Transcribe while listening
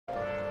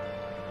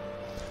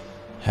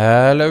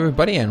Hello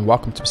everybody and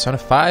welcome to Persona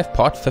 5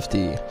 Part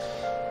 50.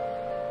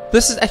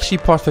 This is actually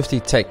Part 50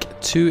 Take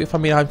 2 if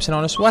I'm being 100%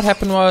 honest. What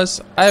happened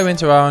was I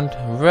went around,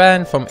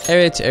 ran from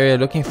area to area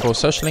looking for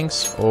social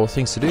links or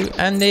things to do,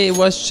 and there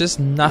was just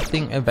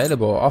nothing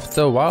available.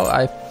 After a while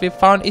I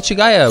found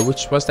Ichigaya,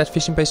 which was that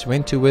fishing place we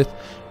went to with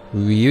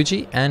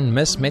Ryuji and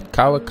Miss Met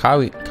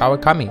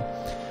Kawakami.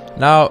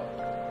 Now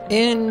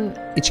in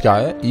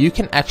Ichigaya you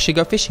can actually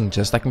go fishing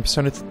just like in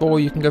Persona 4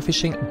 you can go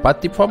fishing, but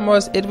the problem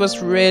was it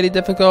was really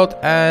difficult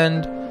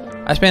and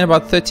I spent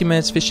about 30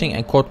 minutes fishing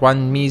and caught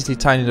one measly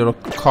tiny little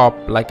carp,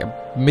 like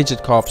a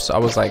midget carp, so I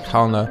was like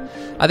hell no.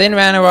 I then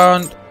ran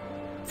around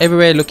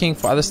everywhere looking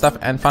for other stuff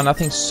and found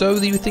nothing, so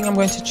the thing I'm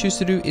going to choose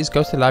to do is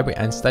go to the library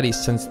and study,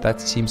 since that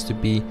seems to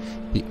be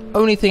the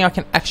only thing I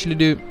can actually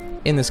do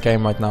in this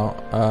game right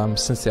now,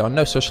 since there are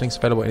no social links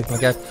available or anything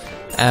like that,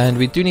 and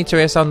we do need to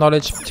raise our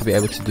knowledge to be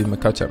able to do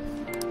Makoto.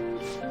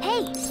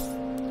 Hey.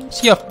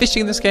 So yeah,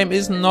 fishing in this game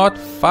is not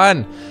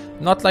fun,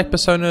 not like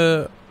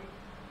Persona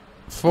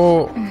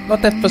 4,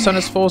 not that Persona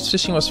 4's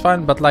fishing was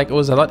fun, but like it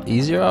was a lot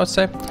easier I would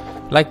say.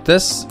 Like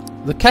this,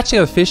 the catching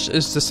of the fish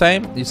is the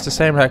same, it's the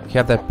same, like you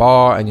have that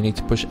bar and you need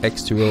to push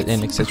X to reel it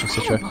in, etc,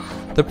 etc.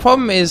 The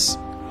problem is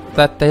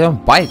that they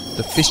don't bite,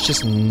 the fish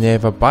just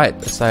never bite.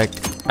 It's like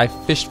I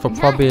fished for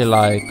probably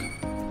like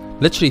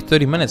literally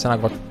 30 minutes and I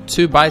got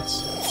 2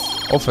 bites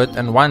off it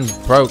and one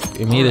broke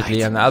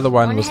immediately and the other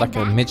one was like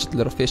a midget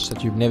little fish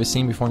that you've never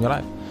seen before in your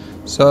life.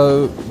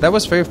 So that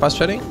was very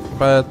frustrating,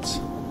 but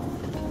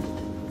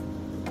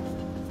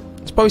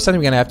it's probably something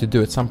we're gonna have to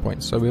do at some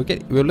point, so we'll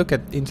look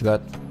into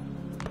that.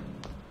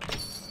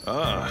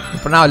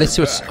 For now, let's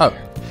see what's up.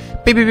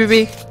 Beep.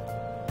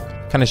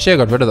 Kaneshiro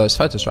got rid of those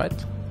photos, right?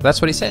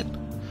 That's what he said.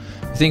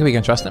 You think we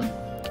can trust him?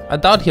 I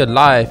doubt he'd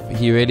lie if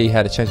he really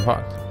had a change of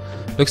heart.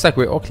 Looks like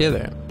we're all clear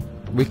there.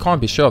 We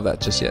can't be sure of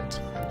that just yet.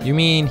 You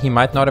mean he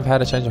might not have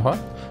had a change of heart?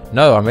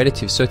 No, I'm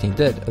relatively certain he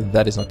did.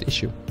 That is not the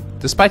issue.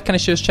 Despite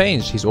Kaneshiro's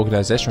change, his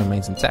organization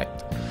remains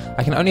intact.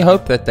 I can only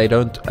hope that they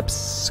don't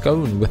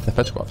abscond with the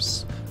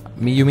photographs.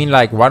 You mean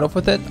like run off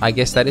with it? I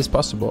guess that is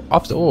possible.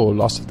 After all,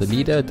 loss of the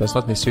leader does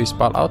not necessarily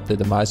spell out the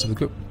demise of the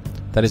group.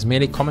 That is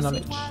merely common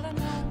knowledge.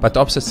 But the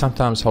opposite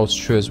sometimes holds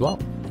true as well.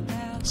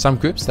 Some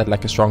groups that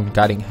lack a strong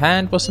guiding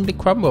hand will simply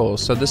crumble,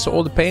 so this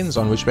all depends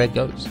on which way it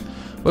goes.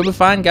 We'll be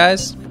fine,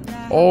 guys.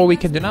 All we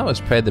can do now is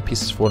pray the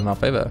pieces fall in our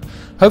favor.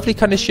 Hopefully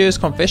Kaneshiro's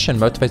confession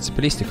motivates the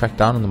police to crack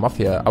down on the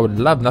Mafia. I would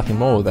love nothing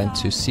more than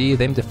to see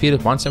them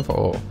defeated once and for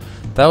all.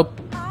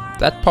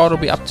 That part will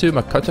be up to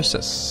Makoto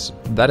sis.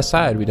 That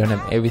aside, we've done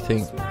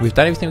everything we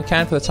can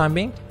for the time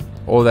being.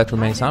 All that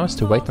remains now is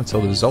to wait until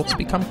the results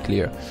become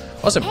clear.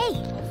 Awesome.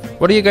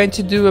 What are you going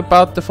to do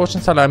about the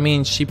fortune teller? I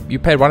mean, you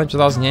paid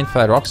 100,000 yen for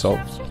that rock salt.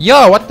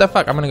 Yo, what the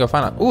fuck? I'm gonna go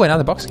find out. Ooh,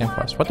 another box came for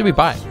us. What did we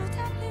buy?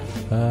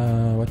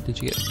 What did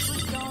you get?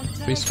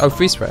 Free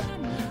spray.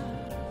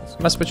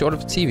 Must put you order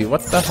for TV.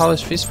 What the hell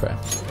is free spray?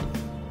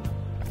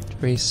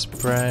 Free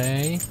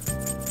spray.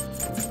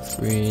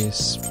 Free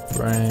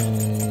spray.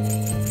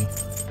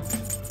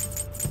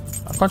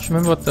 I can't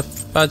remember what the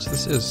fudge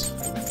this is.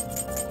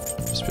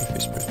 Free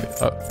spray.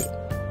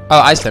 Oh,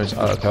 ice damage.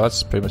 Oh, okay,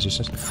 that's pretty much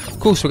useless.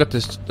 Cool, so we got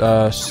this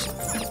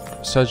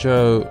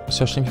social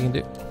link you can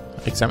do.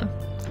 Examine.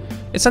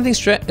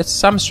 It's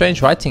some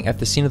strange writing at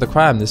the scene of the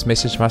crime. This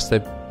message must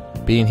have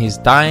been his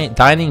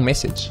dying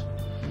message.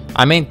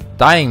 I mean,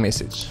 dying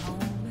message.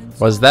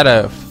 Was that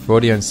a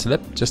Freudian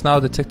slip just now,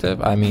 detective?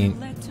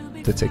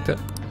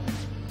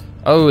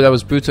 Oh, that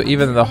was brutal.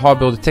 Even the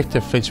hard-boiled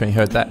detective flinched when he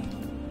heard that.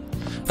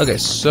 Okay,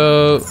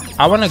 so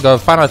I want to go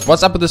find out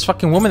what's up with this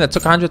fucking woman that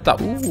took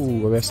 100,000.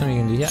 Ooh, we have something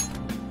you can do here.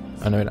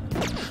 Oh no, no.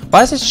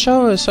 Why does it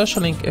show a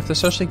social link if the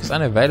social link is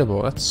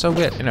unavailable? That's so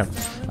weird, you know.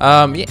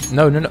 Yeah,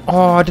 no.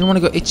 Oh, I didn't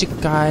want to go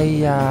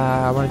Ichigaya.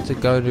 I wanted to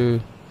go to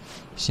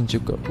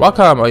Shinjuku.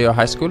 Welcome. Are you a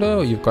high schooler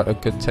or you've got a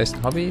good taste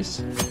in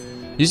hobbies?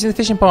 Using the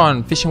fishing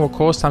pond, fishing will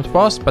cause time to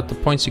pass, but the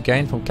points you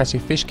gain from catching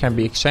fish can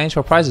be exchanged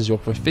for prizes. Your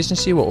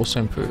proficiency will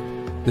also improve.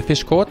 The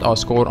fish caught are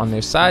scored on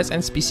their size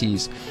and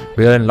species.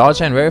 Reel in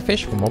larger and rarer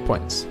fish for more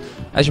points.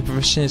 As your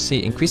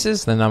proficiency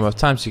increases, the number of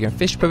times you can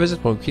fish per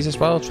visit will increase as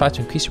well. Try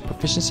to increase your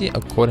proficiency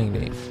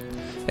accordingly.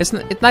 It's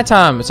night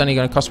time. It's only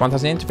going to cost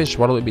 1,000 yen to fish.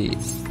 What will it be?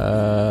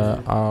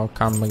 I'll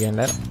come again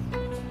later.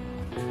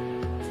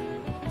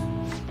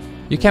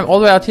 You came all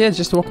the way out here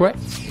just to walk away?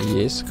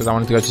 Yes, because I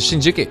wanted to go to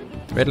Shinjuku.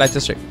 Red light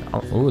district.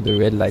 Oh, the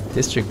red light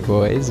district,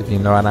 boys, if you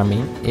know what I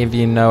mean.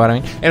 Anyway, no.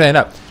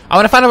 I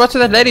want to find out what's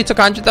that lady took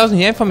 100,000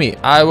 yen from me.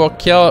 I will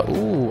kill.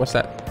 Ooh, what's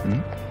that?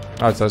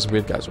 Oh, it's those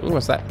weird guys. Ooh,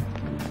 what's that?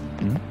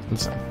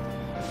 Listen.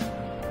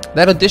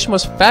 That audition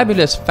was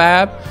fabulous,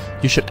 Fab.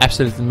 You should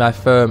absolutely my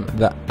firm,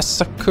 the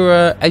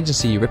Asakura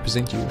agency,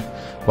 represent you.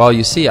 Well,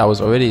 you see, I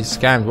was already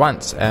scammed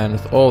once, and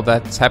with all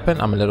that's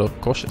happened, I'm a little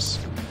cautious.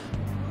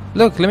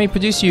 Look, let me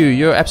produce you.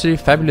 You're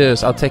absolutely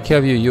fabulous. I'll take care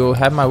of you. You'll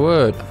have my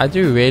word. I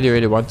do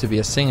really want to be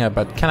a singer,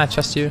 but can I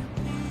trust you?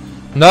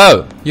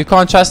 No, you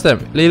can't trust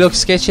him. He looks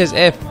sketchy as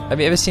F. Have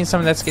you ever seen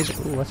something that sketchy?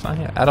 Ooh, what's on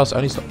here? Adults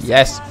only store.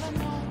 Yes.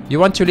 You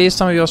want to release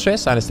some of your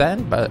stress, I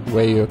understand, but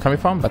where you're coming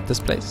from, but this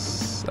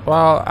place.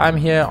 Well, I'm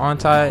here,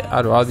 aren't I?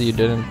 I'd rather you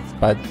didn't,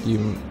 but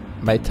you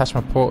may touch my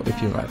paw if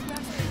you might.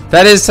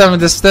 That is some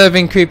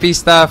disturbing, creepy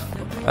stuff.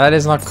 That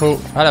is not cool.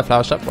 Hello,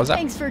 flower shop. What's up?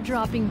 Thanks for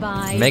dropping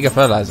by. Mega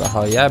fertilizer.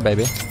 Oh yeah,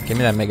 baby. Give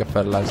me that mega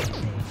fertilizer.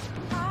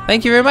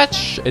 Thank you very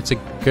much. It's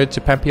good to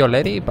pamper your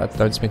lady, but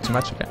don't spend too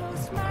much, okay?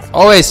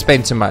 Always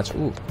spend too much.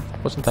 Ooh,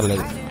 wasn't that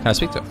lady? Can I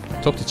speak to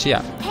her? Talk to Chia.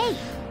 Hey.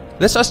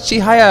 Let's ask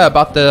Chihaya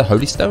about the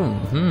Holy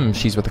Stone.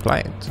 She's with the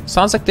client.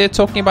 Sounds like they're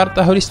talking about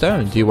the Holy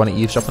Stone. Do you want to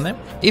eavesdrop on them?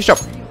 Eavesdrop.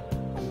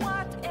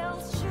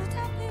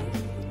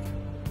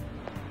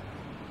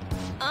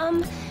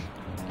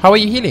 How are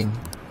you healing?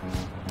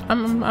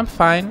 I'm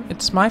fine.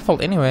 It's my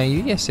fault anyway.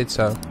 You guys said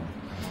so.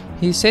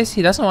 He says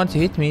he doesn't want to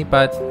hit me,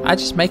 but I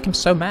just make him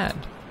so mad.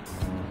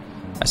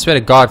 I swear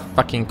to God,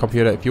 fucking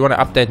computer. If you want to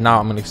update now,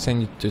 I'm going to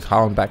send you to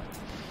hell and back.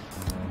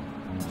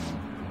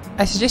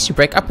 I suggest you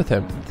break up with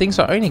him. Things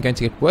are only going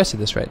to get worse at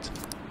this rate.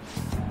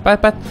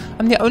 But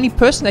I'm the only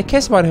person that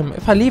cares about him.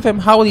 If I leave him,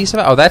 how will he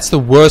survive? Oh, that's the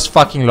worst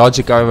fucking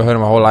logic I've ever heard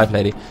in my whole life,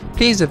 lady.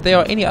 Please, is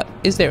there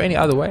any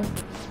other way?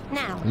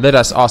 Now. Let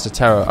us ask the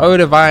tarot. Oh,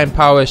 divine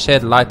power,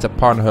 shed light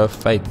upon her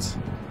fate.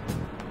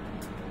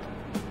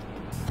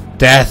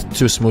 Death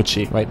to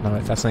Smoochie. Wait, no,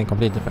 that's something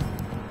completely different.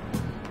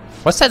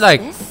 What's that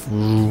like?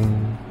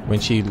 When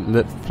she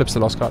flips the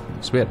last card.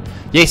 It's weird.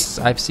 Yes,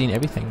 I've seen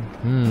everything.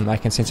 I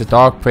can sense a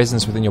dark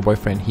presence within your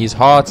boyfriend. His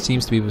heart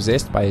seems to be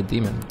possessed by a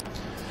demon.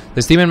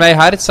 This demon may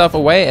hide itself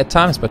away at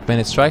times, but when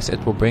it strikes,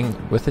 it will bring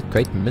with it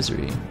great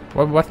misery.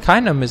 What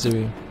kind of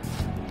misery?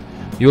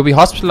 You will be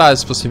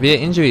hospitalized for severe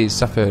injuries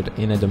suffered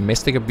in a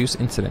domestic abuse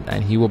incident,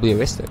 and he will be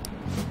arrested.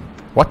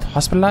 What?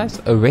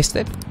 Hospitalized?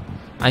 Arrested?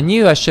 I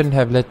knew I shouldn't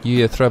have let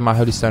you throw my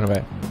holy stone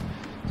away.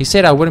 He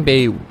said I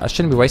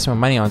shouldn't be wasting my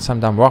money on some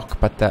dumb rock,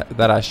 but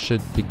that I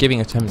should be giving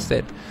it to him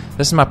instead.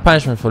 This is my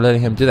punishment for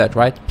letting him do that,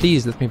 right?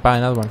 Please let me buy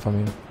another one from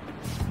you.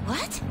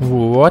 What?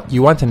 What?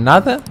 You want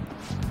another?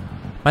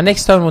 My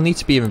next stone will need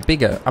to be even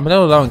bigger. I'm a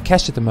little low on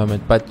cash at the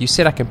moment, but you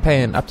said I can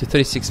pay in up to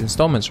 36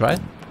 installments, right?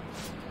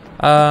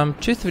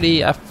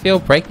 Truthfully, I feel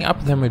breaking up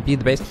with him would be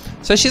the best.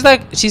 So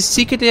she's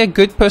secretly a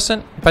good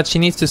person, but she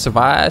needs to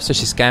survive, so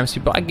she scams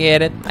people. I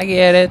get it.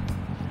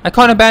 I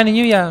can't abandon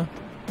you, yeah.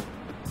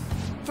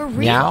 For real?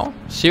 Meow.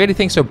 She really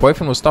thinks her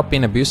boyfriend will stop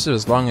being abusive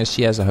as long as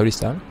she has a holy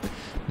stone.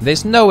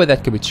 There's no way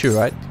that could be true,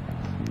 right?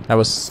 That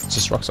was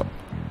just rock salt.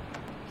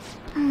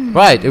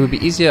 Right, it would be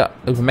easier.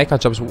 It would make our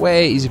jobs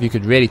way easier if you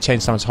could really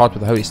change someone's heart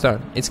with a holy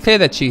stone. It's clear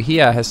that she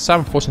here has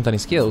some fortune telling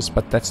skills,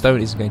 but that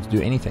stone isn't going to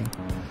do anything.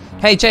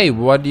 Hey Jay,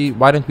 why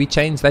don't we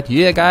change that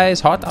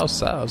guy's heart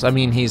ourselves? I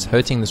mean, he's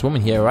hurting this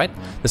woman here, right?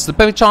 This is the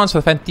perfect chance for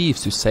the fan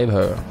thieves to save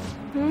her.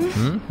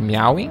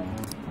 Meowing?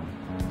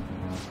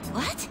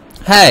 What?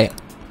 Hey,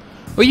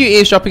 were you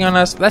eavesdropping on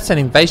us? That's an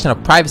invasion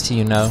of privacy,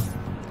 you know.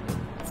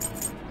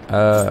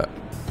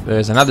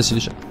 There's another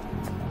solution.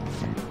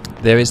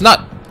 There is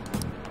not.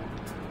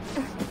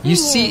 You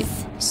see,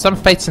 some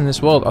fates in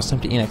this world are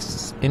simply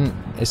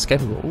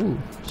inescapable. Ooh,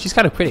 she's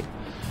kind of pretty.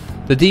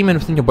 The demon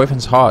within your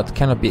boyfriend's heart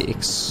cannot be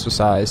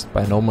exorcised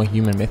by normal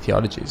human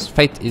methodologies.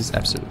 Fate is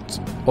absolute.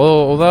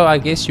 Although I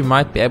guess you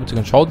might be able to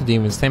control the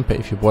demon's temper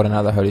if you bought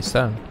another holy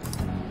stone.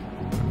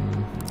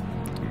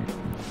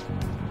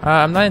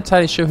 I'm not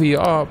entirely sure who you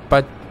are,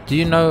 but do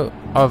you know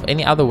of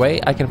any other way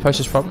I can approach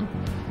this problem?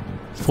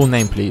 Full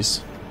name,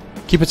 please.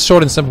 Keep it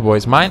short and simple,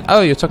 boys. Mine?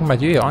 Oh, you're talking about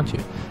Yuya, aren't you?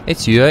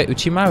 It's Yuya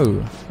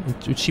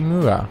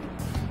Uchimura.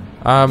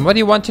 What do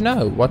you want to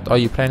know? What are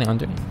you planning on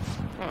doing?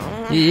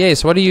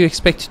 Yes, what do you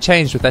expect to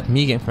change with that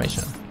meager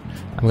information?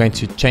 I'm going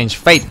to change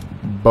fate,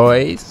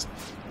 boys.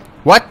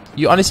 What?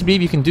 You honestly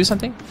believe you can do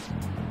something?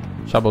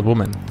 Troubled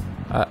woman.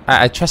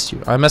 I trust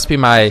you. I must be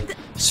my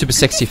super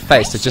sexy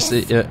face that just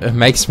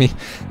makes me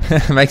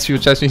makes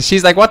people trust me.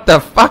 She's like, what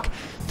the fuck?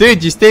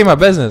 Dude, you stay in my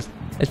business.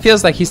 It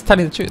feels like he's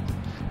telling the truth.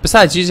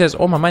 Besides, Yuji has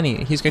all my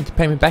money. He's going to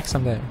pay me back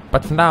someday.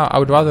 But for now, I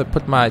would rather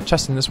put my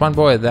trust in this one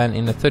boy than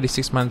in the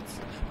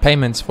 36-month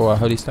payments for a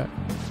holy stone.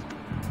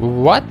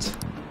 What?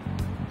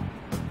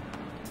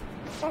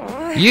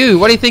 You,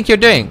 what do you think you're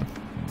doing?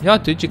 Yeah,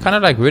 dude, you're kind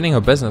of like ruining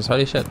her business.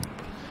 Holy shit.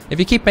 If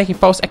you keep making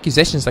false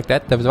accusations like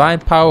that, the divine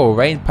power will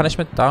rain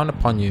punishment down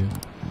upon you.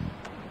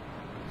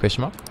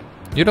 Question mark?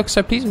 You look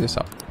so pleased with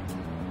yourself.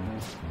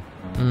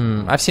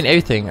 I've seen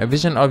everything. A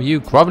vision of you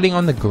groveling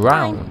on the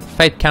ground.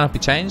 Fate cannot be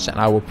changed,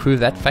 and I will prove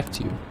that fact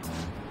to you.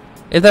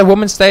 If that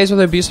woman stays with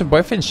her abusive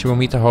boyfriend, she will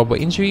meet a horrible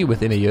injury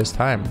within a year's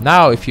time.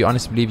 Now, if you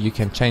honestly believe you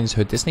can change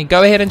her destiny,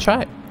 go ahead and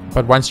try it.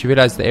 But once you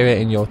realize the error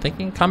in your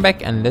thinking, come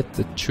back and let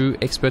the true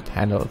expert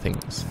handle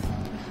things.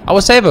 I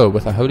will save her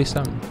with a holy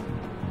stone.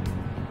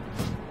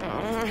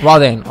 Well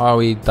then, are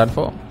we done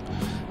for?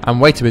 I'm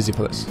way too busy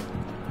for this.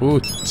 Ooh,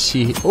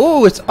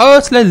 it's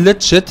a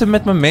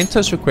legitimate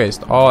mementos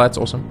request. Oh, that's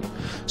awesome.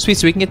 Sweet,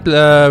 so we can get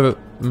the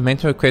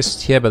memento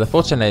request here by the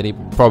fortune lady,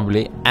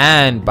 probably,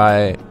 and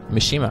by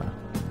Mishima.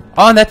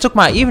 Oh, and that took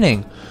my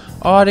evening.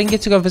 Oh, I didn't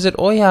get to go visit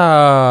Oya.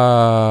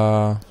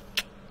 I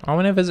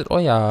want to visit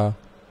Oya.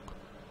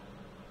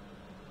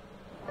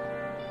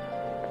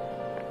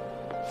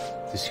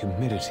 This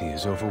humidity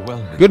is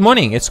overwhelming. Good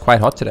morning. It's quite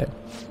hot today.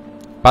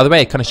 By the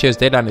way, Kanashiro's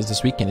deadline is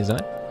this weekend, isn't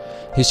it?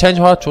 His change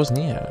of heart draws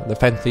near. The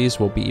Phantom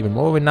will be even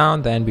more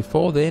renowned than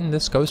before then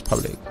this goes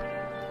public.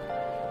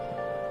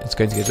 It's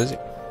going to get busy.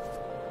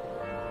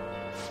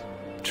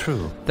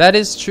 True. That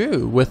is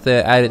true. With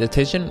the added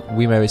attention,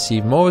 we may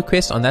receive more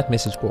requests on that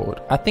message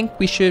board. I think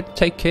we should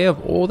take care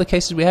of all the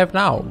cases we have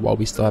now while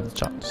we still have the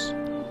chance.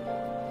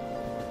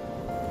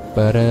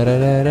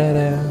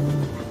 Ba-da-da-da-da-da.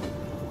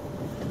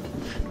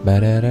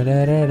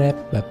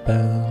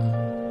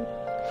 Ba-da-da-da-da-da-ba-bum.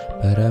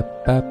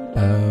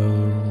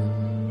 Ba-da-ba-bum.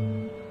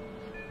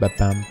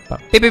 Ba-bum-bum.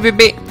 Beep, beep, beep,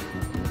 beep.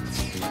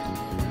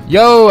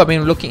 Yo, I've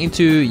been looking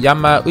into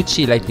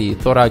Yamauchi lately.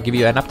 Thought I'd give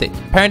you an update.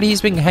 Apparently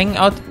he's been hanging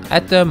out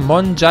at the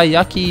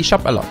Monjayaki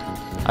shop a lot.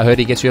 I heard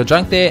he gets real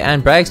drunk there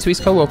and brags to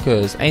his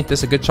co-workers. Ain't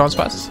this a good chance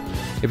for us?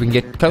 If we can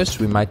get close,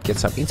 we might get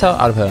some intel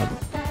out of him.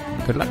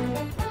 Good luck.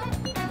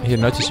 He'll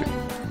notice you.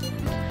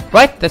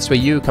 Right, that's where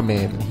you come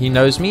in. He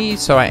knows me,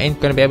 so I ain't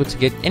gonna be able to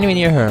get anywhere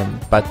near him.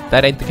 But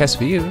that ain't the case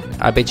for you.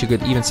 I bet you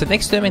could even sit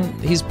next to him in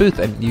his booth,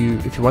 and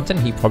if you wanted,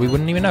 he probably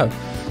wouldn't even know.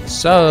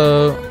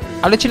 So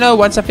I'll let you know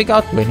once I figure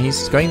out when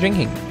he's going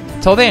drinking.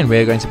 Till then,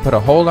 we're going to put a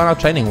hold on our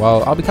training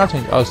while I'll be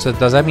counting. Oh, so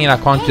does that mean I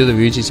can't do the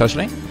Ryuji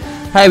socially?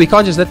 Hey, we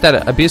can't just let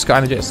that abuse go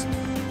unaddressed.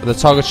 The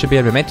target should be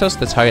in Mementos.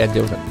 Let's hurry and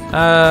deal with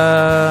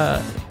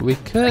it. We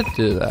could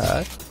do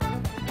that.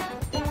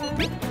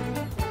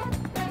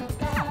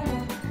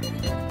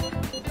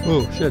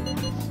 Oh, shit.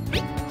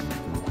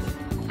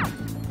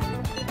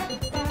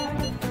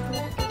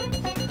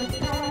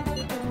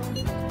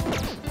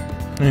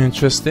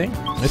 Interesting.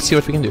 Let's see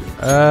what we can do.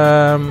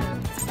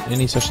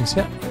 Any sessions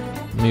here?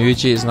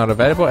 Miyuji is not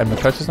available, and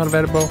Makoto is not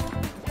available.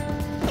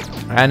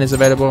 Anne is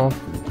available.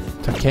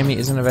 Takemi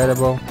isn't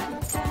available.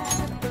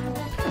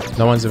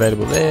 No one's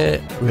available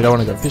there. We don't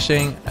want to go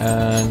fishing,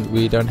 and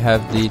we don't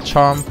have the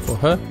charm for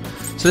her.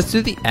 So let's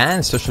do the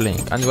Anne social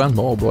link. Only one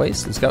more,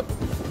 boys. Let's go.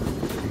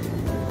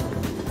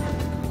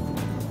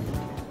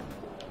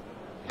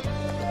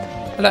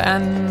 Hello,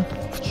 Anne.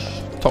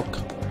 Talk.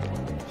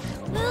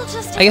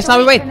 I guess now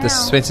we wait. This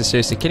Spencer's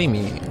seriously kidding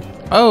me.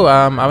 Oh,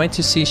 I went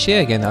to see Shea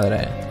again the other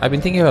day. I've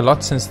been thinking of her a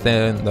lot since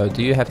then, though.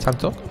 Do you have time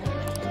to talk?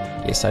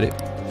 Yes, I do.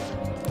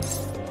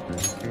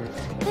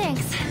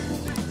 Thanks.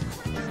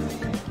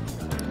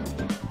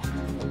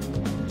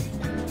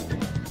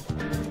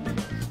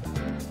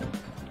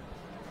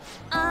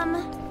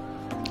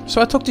 So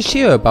I talked to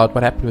Shio about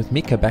what happened with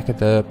Mika back at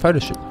the photo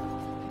shoot.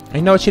 And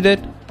you know what she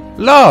did?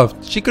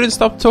 Laughed! She couldn't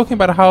stop talking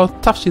about how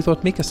tough she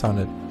thought Mika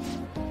sounded.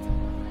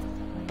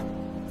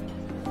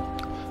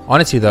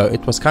 Honestly though,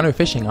 it was kind of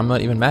refreshing. I'm not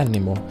even mad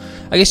anymore.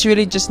 I guess you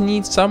really just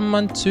need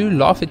someone to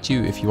laugh at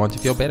you if you want to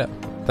feel better.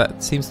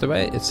 That seems the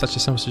way. It's such a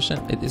simple solution.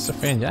 It is a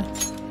friend, yeah?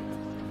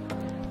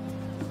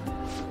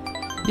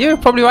 You're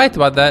probably right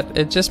about that.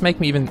 It just makes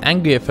me even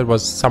angrier if it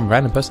was some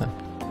random person.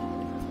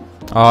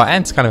 Oh,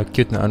 Anne's kind of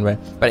cute in her own way.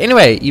 But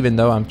anyway, even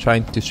though I'm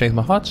trying to strengthen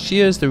my heart,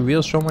 she is the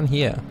real strong one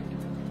here.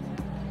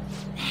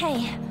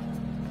 Hey.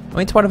 I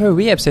went to one of her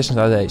rehab sessions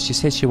the other day. She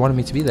said she wanted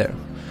me to be there.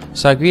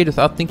 So I agreed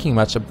without thinking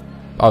much of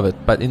it,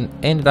 but it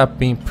ended up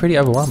being pretty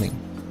overwhelming.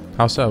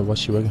 How so? Was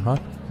she working hard?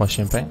 Was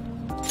she in pain?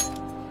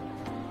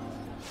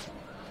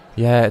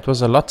 Yeah, it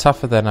was a lot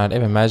tougher than I'd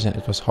ever imagined.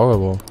 It was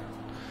horrible.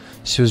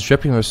 She was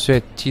dripping with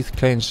sweat, teeth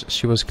clenched.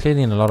 She was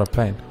clearly in a lot of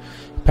pain.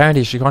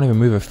 Apparently she can't even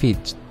move her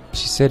feet.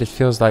 She said it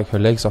feels like her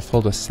legs are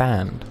filled with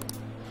sand.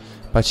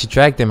 But she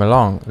dragged them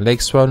along,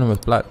 legs swollen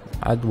with blood.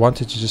 I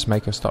wanted to just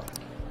make her stop.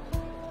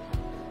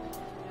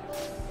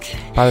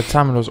 By the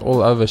time it was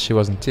all over, she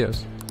was in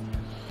tears.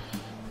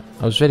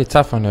 I was really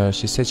tough on her.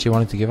 She said she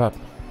wanted to give up.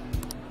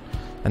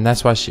 And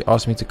that's why she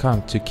asked me to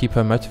come, to keep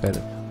her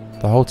motivated.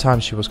 The whole time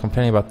she was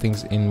complaining about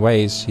things in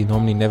ways she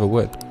normally never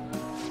would.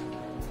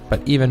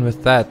 But even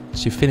with that,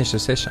 she finished the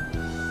session.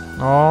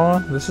 Oh,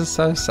 this is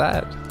so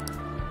sad.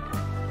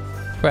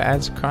 Poor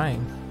Anne's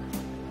crying.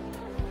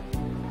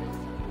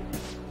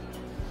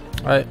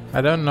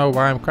 I don't know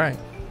why I'm crying.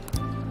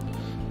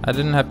 I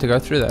didn't have to go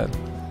through that.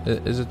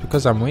 Is it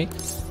because I'm weak?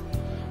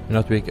 You're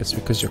not weak, it's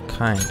because you're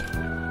kind.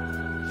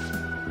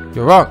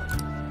 You're wrong.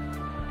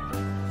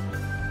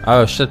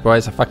 Oh shit,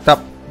 boys, I fucked up.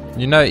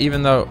 You know,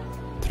 even though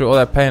through all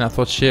that pain I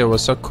thought Shia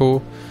was so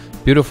cool,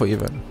 beautiful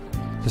even.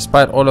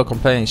 Despite all her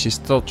complaining, she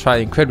still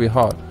tried incredibly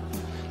hard.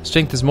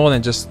 Strength is more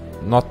than just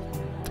not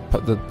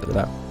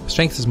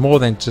strength is more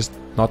than just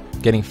not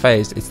getting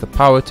phased. It's the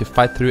power to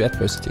fight through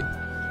adversity.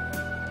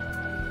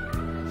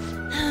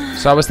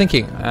 So I was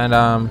thinking,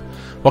 and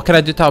what can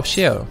I do to help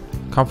Shio?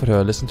 Comfort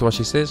her, listen to what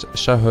she says,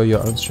 show her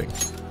your own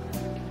strength.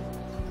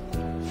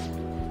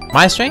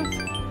 My strength?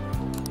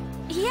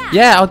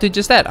 Yeah, I'll do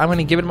just that. I'm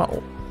gonna give it my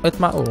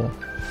all.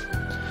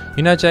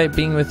 You know, Jay,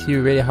 being with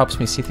you really helps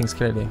me see things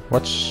clearly.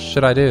 What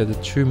should I do? The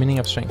true meaning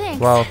of strength. Thanks.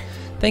 Well,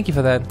 thank you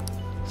for that.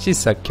 She's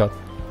so cute.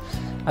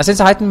 I sense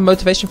a heightened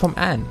motivation from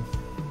Anne.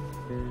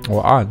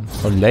 Or Anne.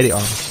 Or Lady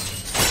Anne.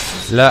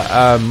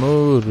 La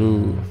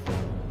Amuru.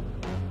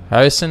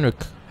 Harrison,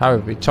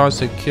 however, chance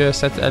to cure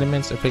set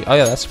elements. Oh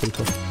yeah, that's pretty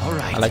cool. All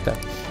right. I like that.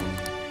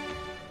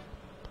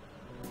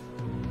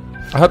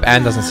 I hope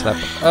Anne doesn't slap.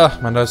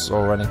 Ugh, my nose is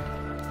all running.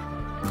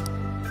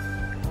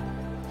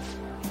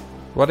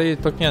 What are you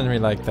looking at me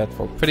like that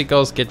for? Pretty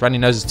girls get runny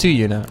noses too,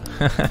 you know.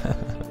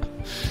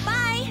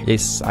 Bye.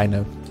 Yes, I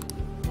know.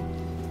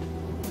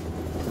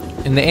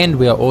 In the end,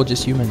 we are all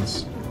just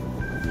humans.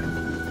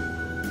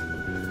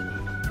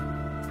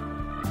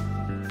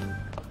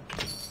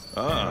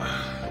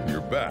 Ah,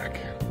 you're back.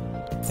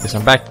 Yes,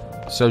 I'm back.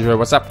 Soldier,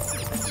 what's up?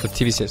 That's what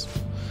TV says.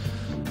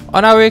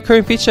 On our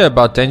recurring feature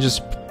about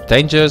dangers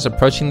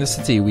approaching the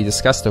city, we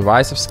discussed the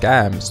rise of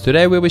scams.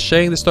 Today we'll be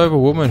sharing the story of a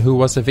woman who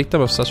was a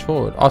victim of such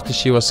fraud. After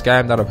she was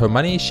scammed out of her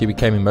money, she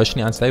became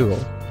emotionally unstable.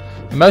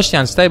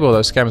 Emotionally unstable,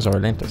 those scammers are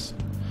relentless.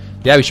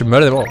 Yeah, we should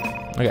murder them all.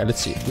 Okay,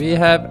 let's see. We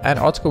have an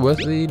article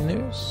worthy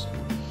news.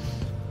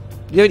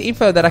 You have an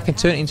info that I can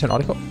turn into an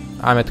article.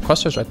 I'm at the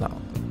crossroads right now.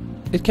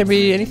 It can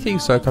be anything,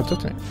 so come talk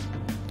to me.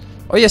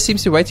 Oh yeah,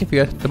 seems to be waiting for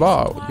you at the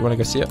bar. You wanna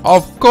go see her?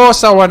 Of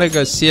course I wanna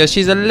go see her.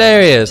 She's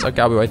hilarious.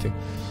 Okay, I'll be waiting.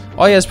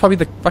 Oh yeah, it's probably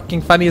the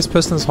fucking funniest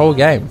person in this whole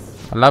game.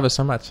 I love her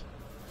so much.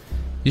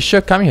 You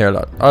sure come here a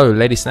lot. Oh,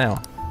 Lady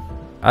Snail.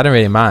 I don't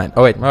really mind.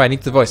 Oh wait, no, I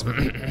need the voice.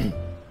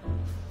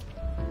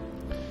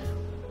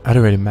 I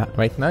don't really mind.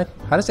 Wait, no,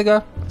 how does it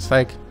go? It's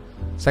like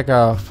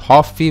a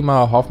half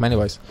female, half male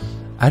voice.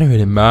 I don't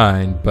really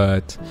mind,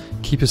 but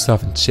keep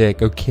yourself in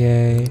check,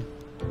 okay?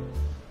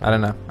 I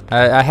don't know.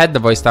 I had the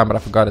voice down, but I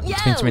forgot it.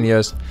 It's been too many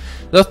years.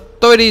 The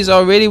authorities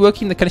are really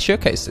working the Kanashiro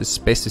case. It's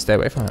best to stay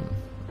away from him.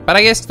 But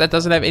I guess that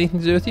doesn't have anything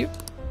to do with you.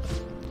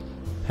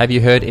 Have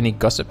you heard any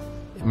gossip?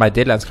 My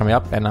deadline's coming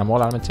up and I'm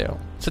all out of material.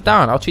 Sit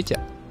down, I'll treat you.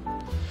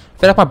 I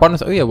feel like my bond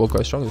with Oya will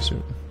grow stronger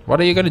soon. What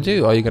are you going to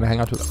do? Are you going to hang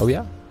out with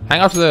Oya? Hang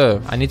out with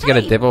her. I need to get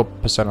a devil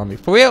persona on me.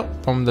 For real?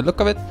 From the look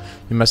of it,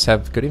 you must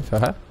have good info,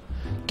 huh?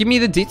 Give me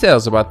the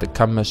details about the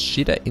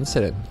Kamashita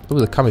incident. Oh,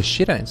 the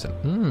Kamashita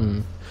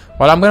incident.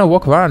 Well, I'm going to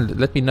walk around.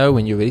 Let me know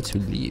when you're ready to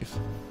leave.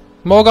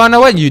 Morgana,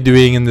 what are you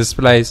doing in this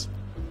place?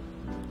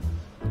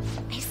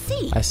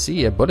 I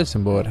see, a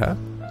bulletin board, huh?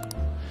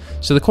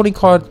 So the calling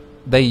card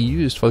they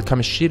used for the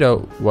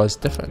Kamashita was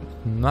different.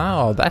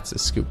 Now that's a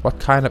scoop. What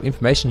kind of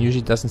information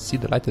usually doesn't see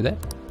the light of day?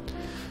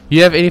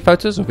 You have any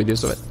photos or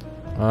videos of it?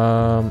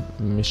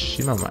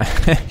 Mishima.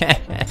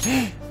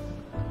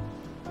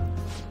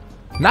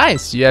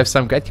 Nice, you have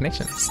some great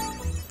connections.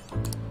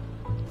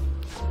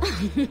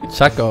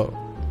 Chaco.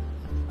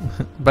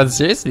 But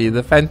seriously,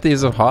 the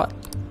Phantoms of Heart?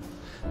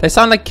 They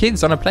sound like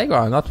kids on a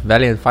playground, not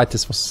valiant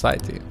fighters for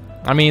society.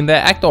 I mean, they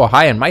act all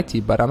high and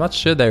mighty, but I'm not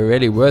sure they're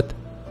really worth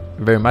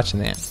very much in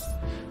the end.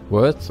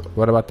 Worth?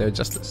 What about their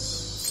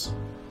justice?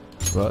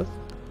 Worth?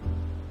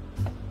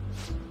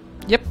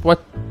 Yep,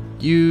 what?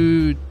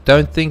 You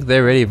don't think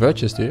they're really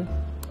virtuous, do you?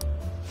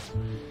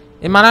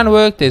 In my line of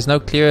work, there's no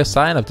clearer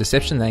sign of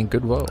deception than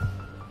goodwill.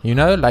 You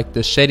know, like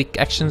the shady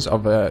actions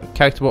of a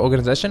charitable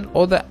organization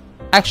or the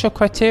actual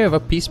criteria of a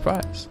peace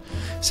prize.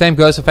 Same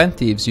goes for fan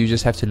thieves. You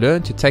just have to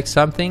learn to take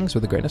some things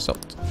with a grain of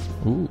salt.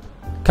 Ooh.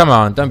 Come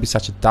on, don't be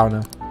such a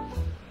downer.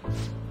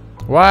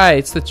 Why?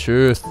 It's the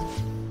truth.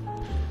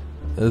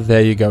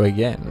 There you go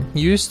again.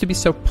 You used to be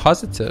so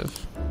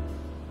positive.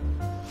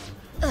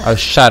 Oh,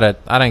 shut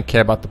it. I don't care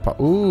about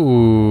the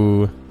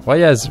Ooh.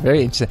 Oya is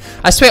very interesting.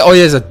 I swear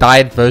Oya is a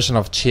dyed version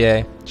of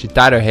Chie. She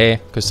dyed her hair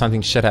because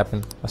something shit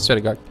happened. I swear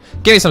to God.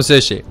 Give me some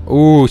sushi.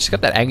 Ooh, she's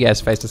got that angry ass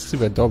face. That's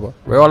super adorable.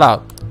 We're all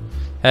out.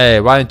 Hey,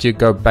 why don't you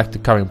go back to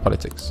covering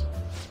politics?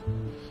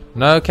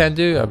 No, can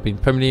do. I've been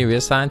permanently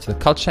reassigned to the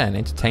culture and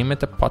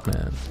entertainment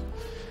department.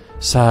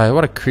 So,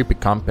 what a creepy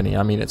company.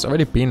 I mean, it's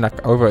already been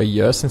like over a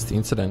year since the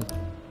incident.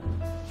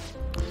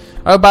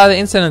 Oh, by the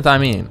incident, I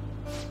mean.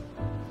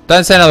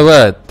 Don't say another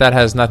word. That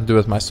has nothing to do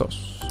with my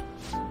source.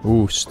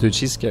 Ooh, dude,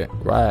 she's scary.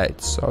 Right,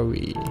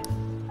 sorry.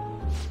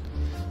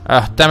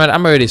 Ah, damn it,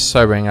 I'm already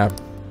sobering up.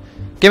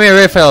 Give me a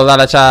refill,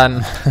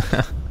 Lala-chan.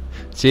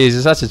 Jeez,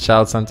 you're such a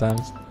child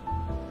sometimes.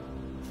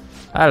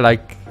 I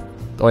like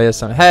Oya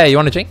some. Hey, you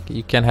want a drink?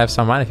 You can have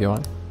some wine if you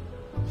want.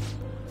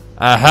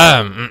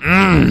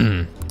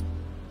 Oh.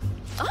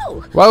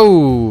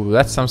 Whoa,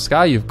 that's some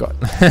scar you've got.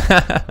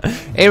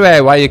 Anyway,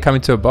 why are you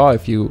coming to a bar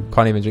if you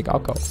can't even drink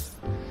alcohol?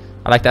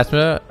 I like the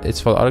atmosphere. It's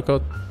for the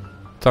article.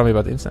 Tell me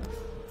about the incident.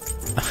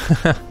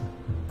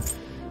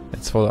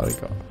 It's for the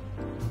article.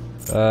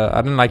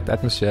 I don't like the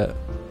atmosphere.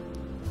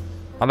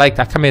 I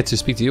come here to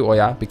speak to you,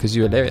 Oya, because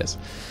you're hilarious.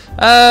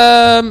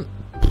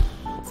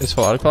 It's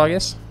for the article, I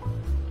guess.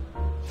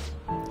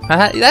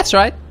 That's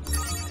right.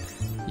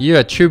 You're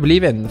a true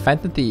believer in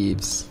Phantom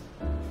Thieves.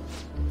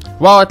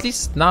 Well, at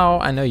least now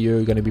I know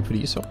you're going to be pretty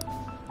useful.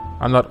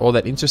 I'm not all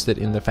that interested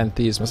in the Phantom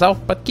Thieves myself,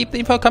 but keep the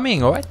info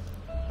coming, alright?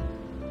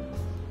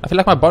 I feel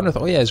like my bond with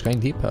Oya is going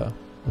deeper.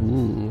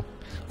 Ooh.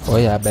 Oh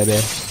yeah, baby.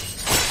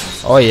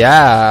 Oh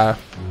yeah.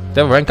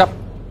 Devil rank up.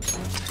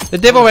 The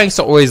devil ranks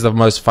are always the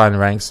most fun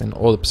ranks in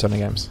all the Persona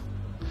games.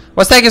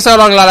 What's taking so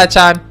long,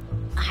 Lala-chan?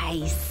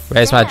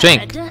 Where's my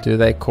drink? Do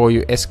they call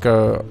you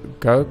Esco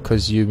Go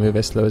because you move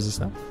as slow as this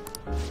now?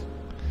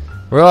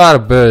 We're all out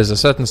of booze. A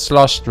certain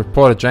sloshed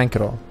reporter drank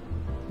it all.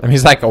 I mean,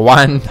 he's like a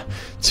wine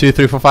 2,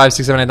 3, 4, 5,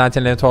 6, 7, 8, 9,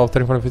 10, 11, 12,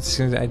 13, 14, 15,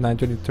 16, 18,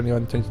 19, 20,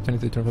 21, 22,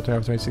 23, 24,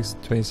 25, 26,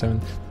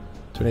 27,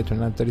 28,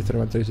 29, 30,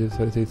 31, 32,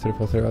 33,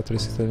 34, 35,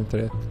 36, 37,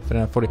 38,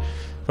 39, 40,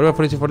 41,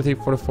 42, 43,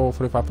 44,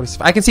 45,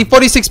 46. I can see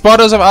 46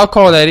 bottles of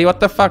alcohol, lady. What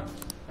the fuck?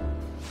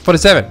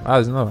 47. Oh,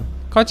 there's another one.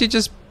 Can't you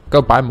just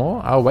go buy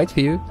more? I'll wait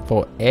for you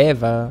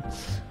forever.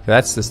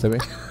 That's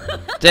disturbing.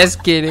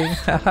 Just kidding.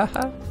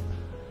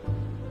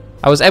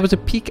 I was able to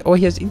pique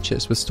Oya's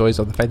interest with stories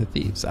of the fainted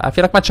thieves. I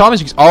feel like my charm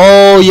is...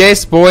 Oh,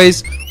 yes,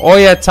 boys.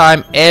 Oya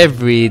time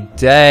every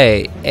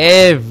day.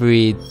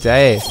 Every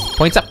day.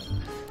 Points up.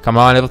 Come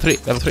on, level 3.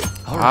 Level 3.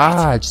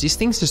 Ah, these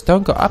things just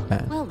don't go up,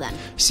 man. Well then.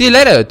 See you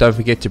later. Don't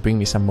forget to bring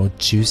me some more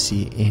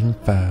juicy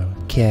info.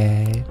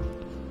 Okay.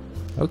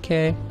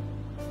 Okay.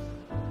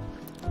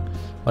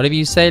 Whatever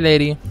you say,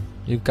 lady.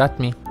 You got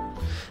me.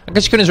 I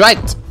guess you couldn't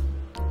right.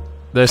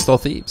 They're still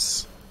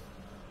thieves.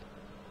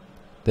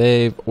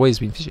 They've always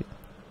been fishy.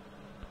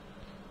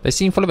 They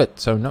seem full of it,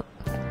 so no.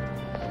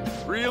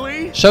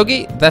 Really?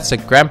 Shogi? That's a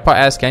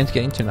grandpa-ass game to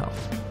get into now.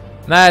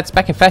 Nah, it's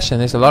back in fashion.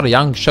 There's a lot of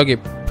young Shogi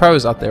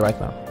pros out there right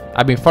now.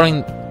 I've been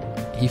following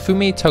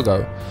Hifumi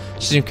Togo.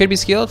 She's incredibly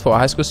skilled for a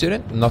high school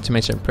student, not to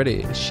mention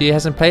pretty. She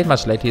hasn't played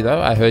much lately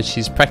though. I heard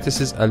she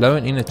practices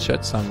alone in a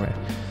church somewhere.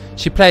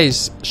 She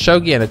plays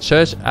Shogi in a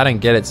church. I don't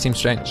get it. Seems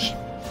strange.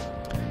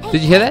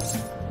 Did you hear that?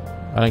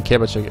 I don't care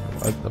about Shogi.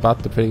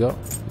 About the pretty girl.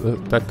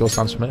 That girl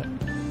sounds familiar.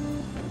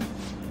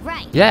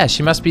 Right. Yeah,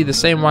 she must be the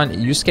same one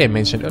Yusuke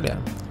mentioned earlier.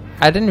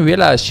 I didn't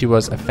realize she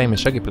was a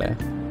famous Shogi player.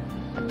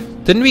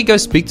 Didn't we go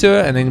speak to her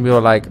and then we were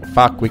like,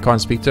 fuck, we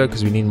can't speak to her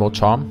because we need more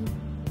charm?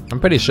 I'm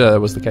pretty sure that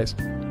was the case.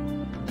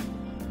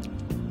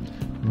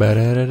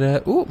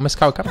 Ooh, Miss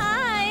Kawakami.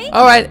 Hi.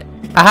 Alright.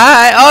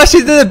 Hi. Oh, she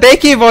did the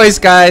Becky voice,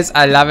 guys.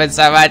 I love it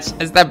so much.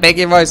 It's the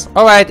Becky voice.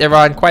 Alright,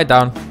 everyone, quiet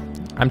down.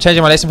 I'm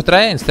changing my lesson for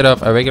today. Instead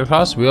of a regular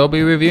class, we'll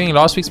be reviewing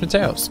last week's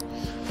materials.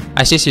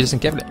 I suggest you listen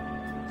carefully.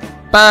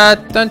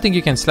 But don't think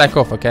you can slack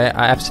off, okay?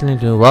 I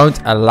absolutely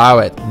won't allow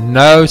it.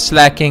 No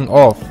slacking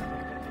off.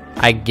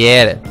 I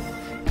get it.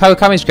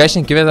 Kawakami's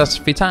gracious giving us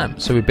free time,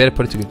 so we better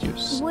put it to good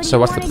use. So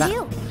what's the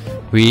plan?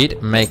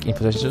 Read, make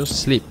infrastructure,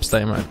 sleep,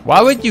 study mode.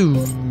 Why would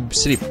you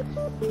sleep?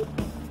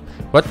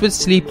 What would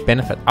sleep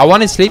benefit? I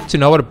wanted sleep to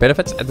know what it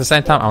benefits. At the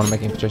same time, I want to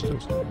make infrastructure.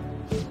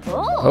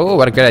 Oh,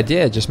 what a great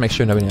idea. Just make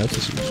sure nobody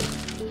notices you.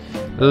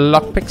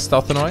 Lockpick,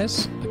 stealth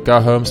noise. Go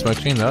home, smoke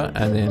screen though.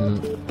 And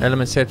then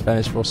element set,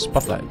 vanish for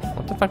spotlight.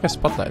 What the fuck is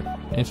spotlight?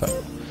 Info.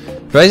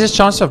 Raises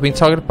chances of being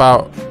targeted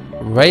by...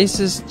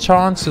 Raises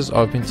chances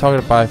of being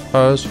targeted by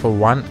foes for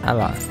 1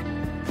 ally.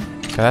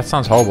 Okay, that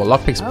sounds horrible.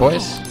 Lockpicks,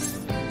 boys.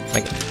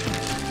 Make it.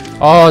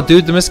 Oh,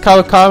 dude, the Miss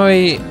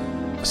Kawakami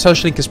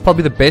social link is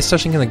probably the best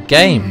social link in the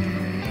game.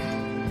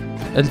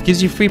 It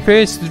gives you free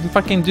periods to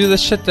fucking do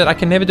this shit that I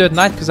can never do at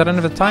night because I don't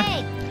have the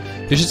time.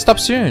 You should stop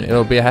soon.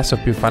 It'll be a hassle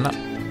if you find out.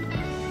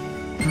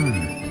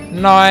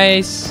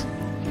 Nice.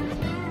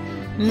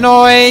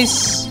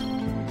 Nice.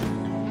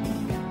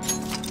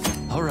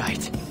 All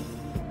right.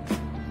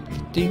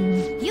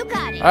 Ding. You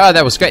got it. Oh,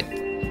 that was great.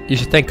 You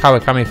should thank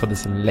Kawakami for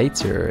this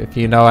later, if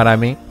you know what I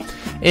mean.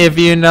 If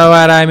you know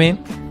what I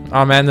mean.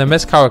 Oh man, the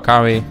Miss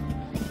Kawakami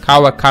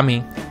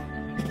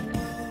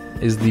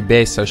is the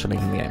best social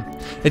link in the game.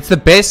 It's the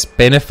best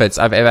benefits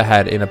I've ever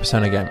had in a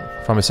Persona game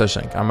from a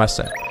social link, I must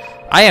say.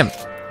 I am.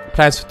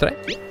 Plans for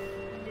today?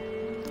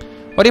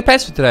 What are your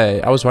plans for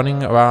today? I was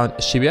running around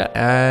Shibuya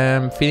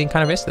and feeling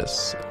kind of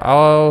restless.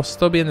 I'll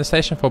still be in the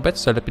station for a bit,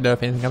 so let me know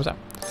if anything comes up.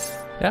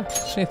 Yeah,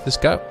 sweet, let's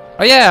go.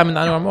 Oh yeah, I'm in the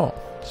underground mall.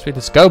 Sweet,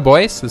 let's go,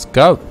 boys. Let's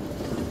go.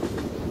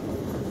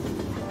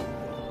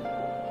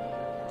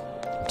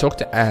 Talk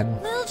to Anne.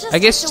 I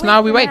guess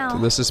now we wait.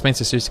 The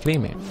suspense is seriously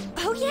killing me.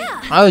 Oh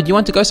yeah. Oh, do you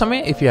want to go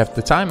somewhere? If you have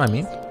the time, I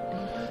mean.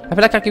 I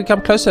feel like I can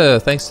come closer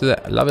thanks to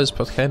the Lovers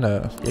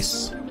Volcano.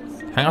 Yes.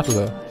 Hang out with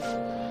her.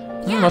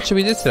 What should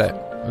we do today?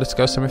 Let's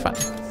go somewhere fun.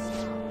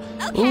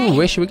 Okay. Ooh,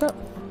 where should we go?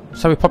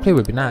 Somewhere popular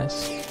would be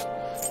nice.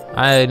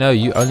 I know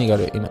you only go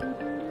to, you know.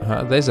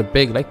 There's a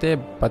big lake there,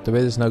 but the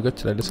weather's no good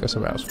today. Let's go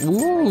somewhere else.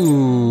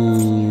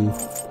 Ooh.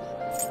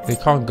 We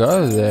can't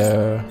go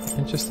there.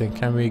 Interesting.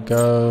 Can we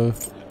go...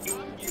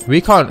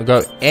 We can't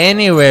go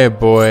anywhere,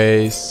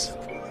 boys.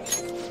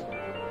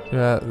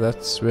 Yeah,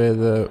 that's where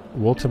the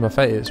Walter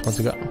buffet is. Want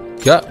to go?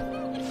 Go.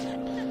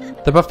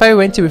 The buffet we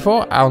went to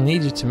before, I'll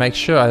need you to make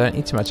sure I don't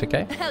eat too much,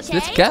 okay? Okay, So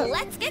let's go.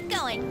 let's get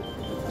going.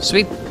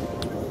 Sweet.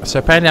 So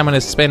apparently I'm going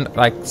to spend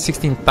like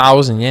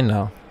 16,000 yen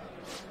now.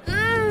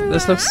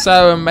 This looks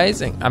so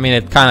amazing. I mean,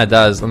 it kind of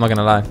does. I'm not going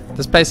to lie.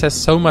 This place has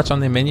so much on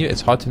their menu,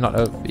 it's hard to not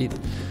overeat.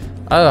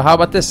 Oh, how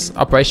about this?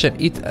 Operation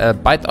Eat a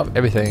Bite of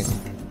Everything.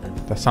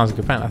 That sounds like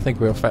a good plan. I think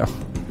we'll fail.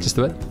 Just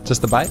a bit.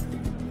 Just a bite.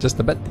 Just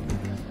a bit.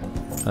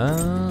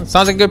 Sounds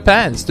like a good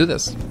plan. Let's do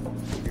this.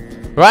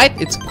 Right?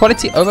 It's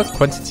quality over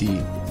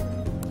quantity.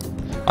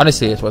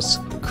 Honestly, it was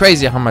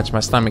crazy how much my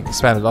stomach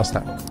expanded last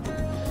time.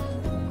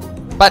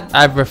 But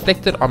I've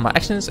reflected on my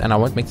actions and I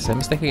won't make the same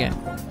mistake again.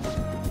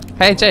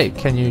 Hey Jay,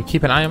 can you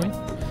keep an eye on me?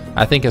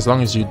 I think as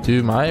long as you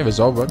do, my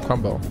resolve won't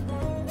crumble.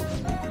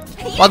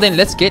 Well then,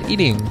 let's get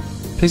eating.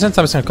 Please don't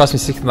tell me it's going to cost me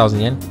 16,000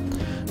 yen.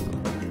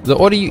 The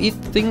order you eat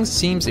things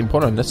seems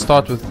important. Let's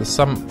start with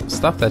some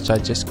stuff that I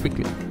digest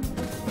quickly.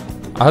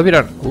 I hope you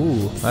don't.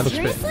 Ooh, that looks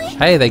great.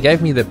 Hey, they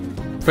gave me the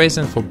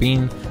present for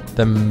being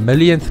the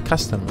millionth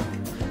customer.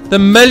 The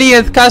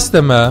millionth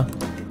customer!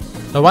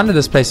 No wonder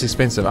this place is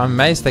expensive. I'm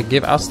amazed they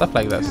give out stuff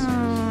like this.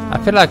 I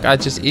feel like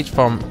I'd just eat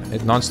from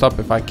it non-stop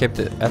if I kept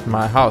it at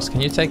my house.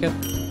 Can you take it?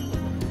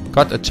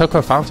 Got a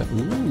choco fountain.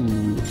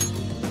 Ooh.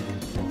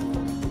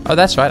 Oh,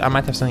 that's right. I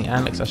might have something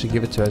Alex. I should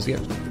give it to her as a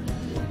gift.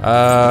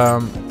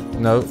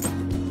 No.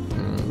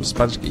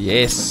 Sponge.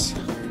 Yes.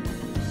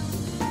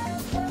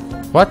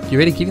 What? You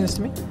really giving this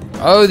to me?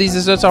 Oh, these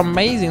desserts are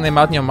amazing. They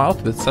melt in your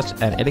mouth with such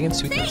an elegant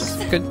sweetness.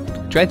 Good.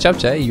 Great job,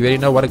 Jay. You really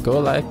know what a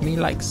girl like me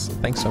likes.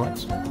 Thanks so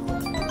much.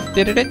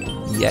 Did it?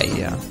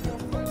 Yeah.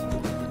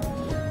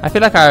 I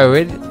feel like I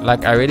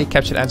already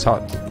captured Anne's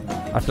heart.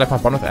 I feel like my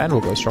bond with Anne will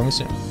go stronger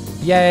soon.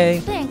 Yay!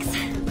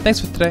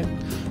 Thanks for today.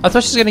 I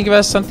thought she was gonna give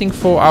us something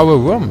for our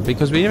room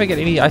because we never get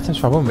any items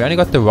from our room. We only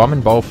got the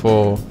ramen bowl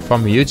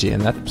from Ryuji,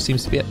 and that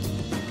seems to be it.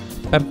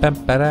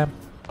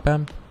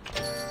 Bam.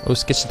 Oh,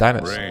 sketchy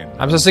diners.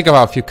 I'm so sick of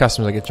how few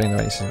customers I get during the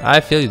rainy season. I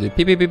feel you, dude.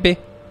 Beep.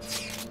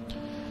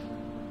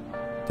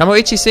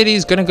 Yamoichi said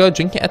he's gonna go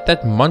drinking at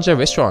that Monja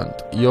restaurant.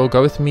 You'll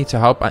go with me to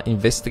help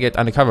investigate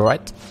undercover,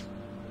 right?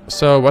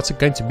 So what's it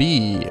going to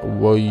be?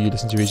 Will you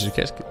listen to Ryuji's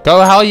request?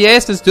 Go, hell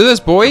yes, let's do this,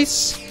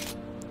 boys.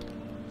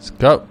 Let's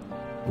go.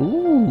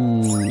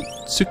 Ooh,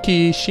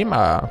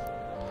 Tsukishima.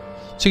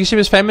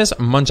 Tsukishima's famous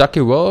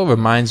Monjaki roll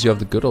reminds you of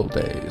the good old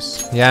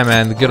days. Yeah,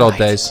 man, the good old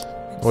days.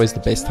 Always the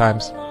best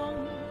times.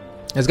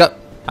 Let's go.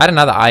 I had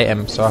another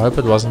IM, so I hope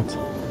it wasn't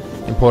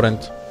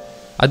important.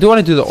 I do want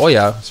to do the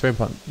Oya. It's very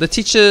important. The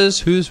teachers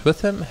who's with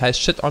him has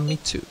shit on me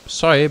too.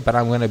 Sorry, but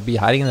I'm going to be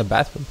hiding in the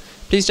bathroom.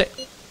 Please, Jay.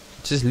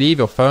 Just leave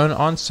your phone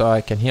on so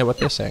I can hear what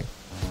they're saying.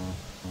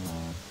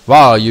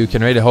 Wow, you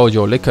can really hold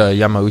your liquor,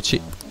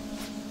 Yamauchi.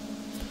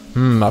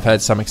 I've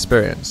had some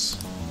experience.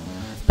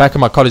 Back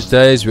in my college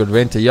days, we would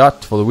rent a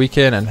yacht for the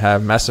weekend and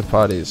have massive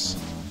parties.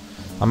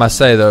 I must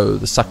say though,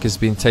 the sake has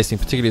been tasting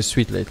particularly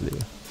sweet lately.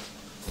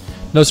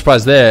 No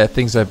surprise there,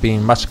 things have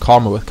been much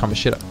calmer with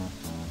Kamoshida.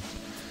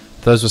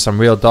 Those were some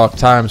real dark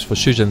times for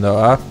Shujin though,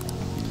 huh?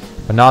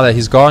 But now that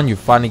he's gone, you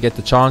finally get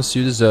the chance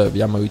you deserve,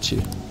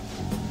 Yamauchi.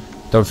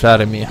 Don't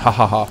flatter me, ha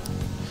ha ha.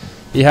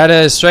 He had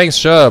his strengths,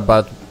 sure,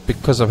 but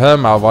because of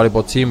him, our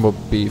volleyball team will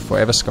be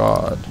forever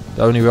scarred.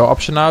 The only real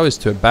option now is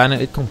to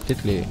abandon it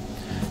completely.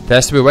 There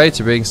has to be a way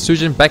to bring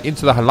Sujin back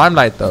into the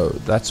limelight though.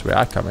 That's where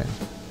I come in.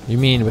 You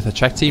mean with a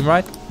track team,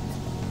 right?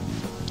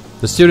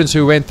 The students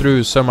who went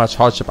through so much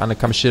hardship under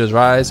Kamoshida's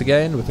rise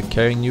again with a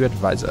caring new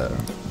advisor.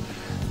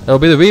 It will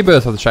be the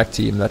rebirth of the track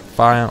team that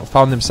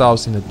found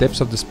themselves in the depths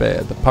of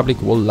despair. The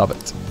public will love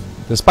it.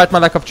 Despite my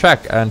lack of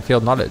track and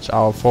field knowledge,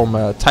 I'll form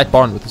a tight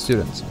bond with the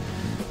students.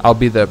 I'll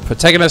be the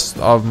protagonist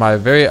of my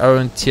very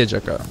own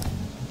tearjerker.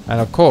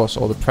 And of course,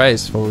 all the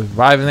praise for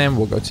reviving them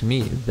will go to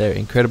me, their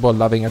incredible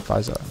loving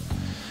advisor.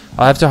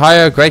 I'll have to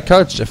hire a great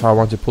coach if I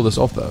want to pull this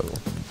off though.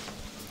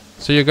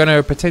 So you're going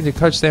to pretend to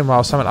coach them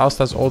while someone else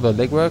does all the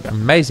legwork?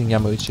 Amazing,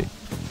 Yamauchi.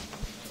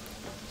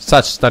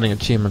 Such stunning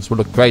achievements will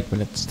look great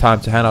when it's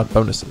time to hand out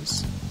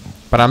bonuses.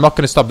 But I'm not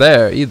going to stop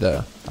there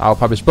either. I'll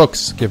publish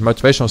books, give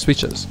motivational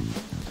speeches.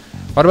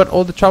 What about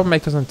all the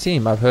troublemakers on the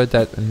team? I've heard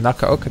that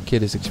Nakaoka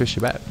kid is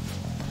especially bad.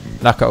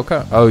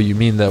 Nakaoka? Oh, you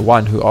mean the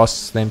one who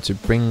asks them to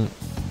bring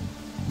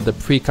the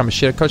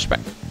pre-Kamoshida coach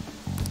back?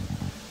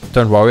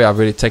 Don't worry, I've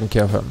already taken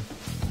care of him.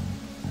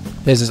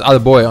 There's this other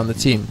boy on the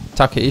team,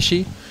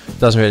 Takeishi.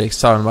 Doesn't really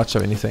excel in much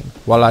of anything.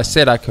 Well, I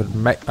said I could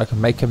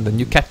make him the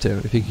new captain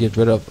if he could get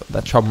rid of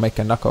that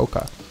troublemaker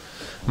Nakaoka.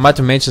 I might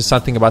have mentioned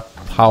something about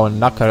how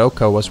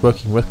Nakaoka was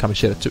working with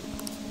Kamoshida too.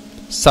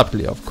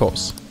 Subtly, of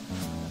course.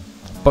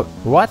 But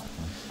what?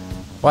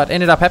 What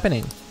ended up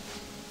happening?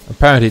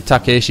 Apparently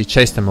Takeishi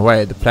chased him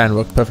away. The plan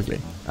worked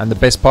perfectly. And the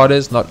best part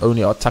is, not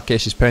only are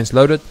Takeishi's parents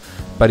loaded,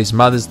 but his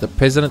mother's the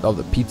president of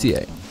the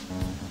PTA.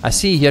 I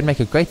see, he'd make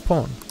a great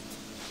pawn.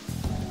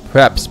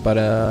 Perhaps,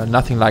 but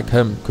nothing like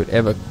him could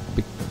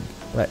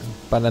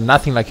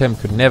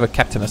never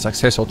captain a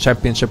successful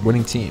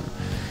championship-winning team.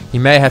 He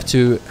may have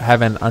to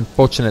have an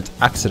unfortunate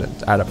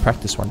accident out of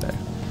practice one day.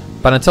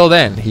 But until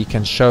then, he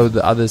can show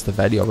the others the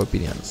value of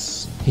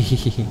obedience.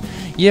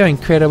 You're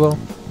incredible.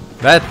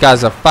 That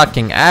guy's a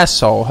fucking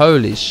asshole.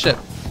 Holy shit.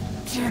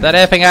 That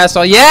effing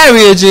asshole. Yeah,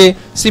 Ryuji!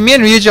 See, me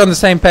and Ryuji on the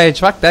same page.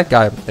 Fuck that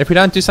guy. If we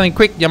don't do something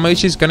quick,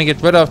 Yamauchi's gonna get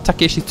rid of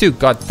Takeshi too.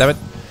 God damn it.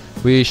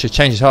 We should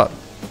change his heart.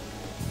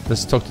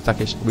 Let's talk to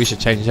Takeshi. We should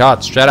change his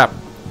heart. Straight up.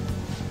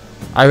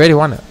 I really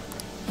want it.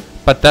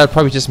 But they'll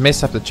probably just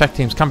mess up the track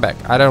team's comeback.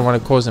 I don't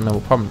want to cause them more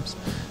problems.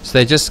 So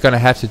they're just gonna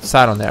have to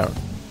decide on their own.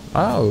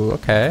 Oh,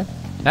 okay.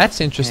 That's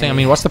interesting. I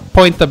mean, what's the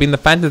point of being the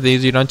fantasy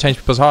if you don't change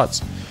people's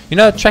hearts? You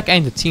know, track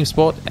ain't a team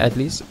sport. At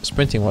least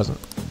sprinting wasn't.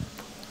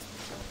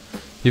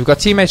 You've got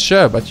teammates,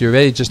 sure, but you're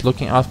really just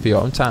looking out for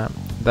your own time.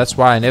 That's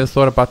why I never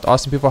thought about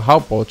asking people for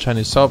help or trying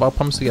to solve our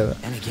problems together.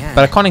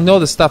 But I can't ignore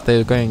the stuff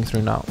they're going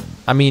through now.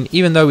 I mean,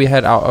 even though we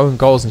had our own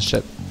goals and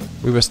shit,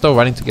 we were still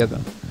running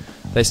together.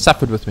 They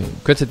suffered with me,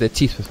 gritted their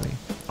teeth with me.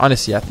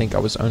 honestly, I think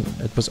it was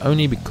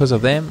only because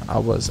of them I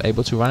was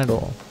able to run it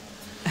all.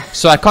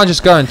 So I can't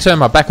just go and turn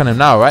my back on him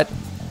now, right?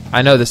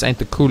 I know this ain't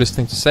the coolest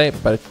thing to say,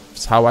 but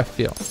it's how I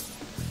feel.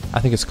 I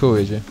think it's cool,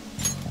 AJ.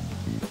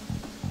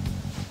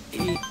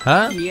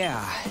 Huh?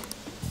 Yeah.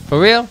 For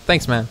real?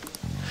 Thanks, man.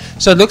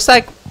 So it looks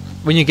like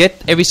when you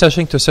get every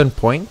social link to a certain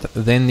point,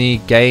 then the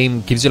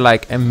game gives you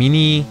like a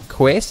mini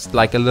quest,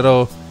 like a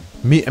little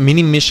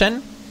mini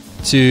mission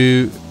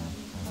to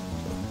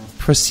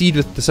proceed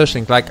with the social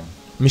link. Like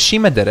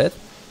Mishima did it,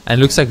 and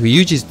it looks like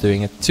Ryuji's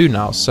doing it too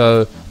now.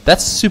 So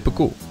that's super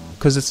cool,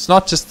 because it's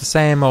not just the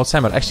same old. It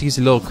actually gives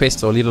you little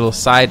quests or little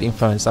side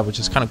info and stuff, which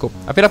is kind of cool.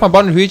 I feel like my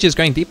bond with Ryuji is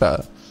going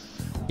deeper.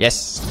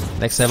 Yes,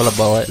 next level of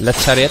boy.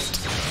 Let's chariot.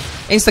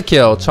 Insta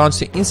kill, chance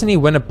to instantly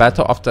win a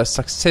battle after a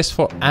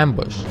successful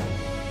ambush.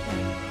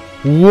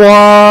 What?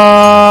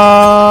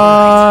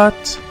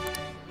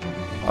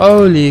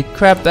 Holy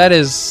crap,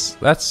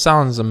 that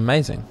sounds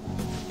amazing.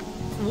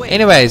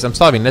 Anyways, I'm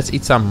starving. Let's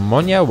eat some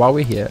monya while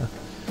we're here.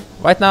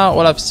 Right now,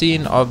 all I've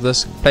seen of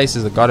this place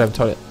is a goddamn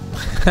toilet.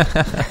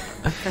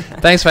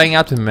 Thanks for hanging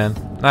out with me, man.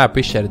 No, I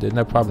appreciate it, dude.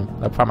 No problem.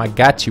 No problem. I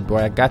got you, boy.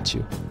 I got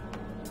you.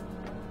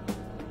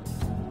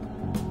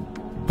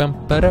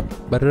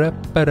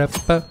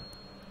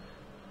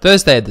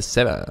 Thursday the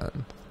 7th.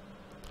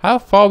 How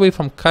far are we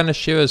from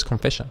Kanashiro's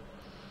confession?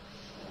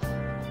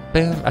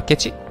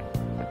 Akechi?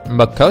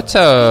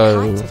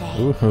 Makoto.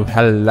 Ooh,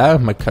 hello,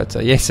 Makoto.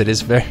 Yes, it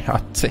is very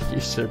hot. You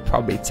should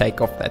probably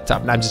take off that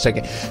top. No, I'm just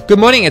joking. Good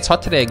morning. It's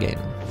hot today again.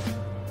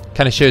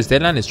 Kanashiro's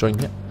deadline is drawing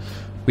near.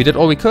 We did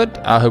all we could.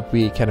 I hope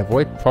we can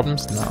avoid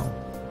problems now.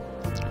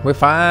 We're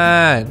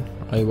fine.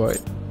 Are you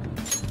worried?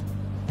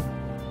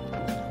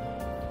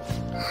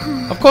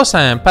 Of course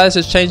I am. Palace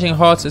is changing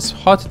hearts. It's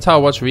hard to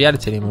tell what's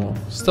reality anymore.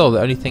 Still, the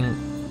only thing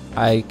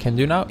I can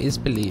do now is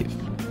believe.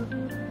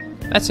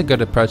 That's a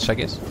good approach, I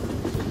guess.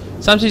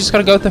 Sometimes you just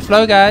gotta go with the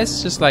flow,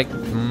 guys. Just like,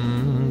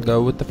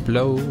 go with the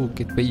flow.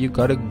 Get where you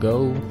gotta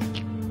go.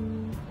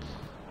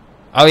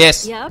 Oh,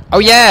 yes. Yep. Oh,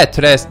 yeah.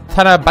 Today's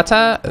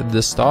Tanabata,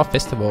 the Star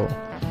Festival.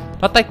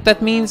 Not like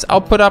that means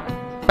I'll put up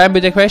bamboo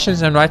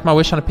decorations and write my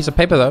wish on a piece of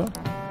paper, though.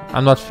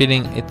 I'm not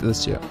feeling it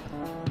this year.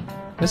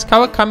 Miss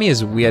Kawakami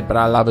is weird, but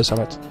I love her so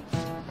much.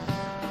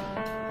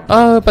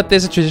 Oh, but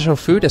there's a traditional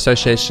food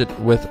associated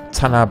with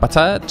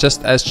Tanabata,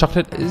 just as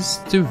chocolate is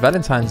to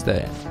Valentine's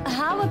Day.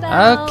 How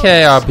about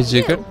Okay,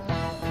 RPG good.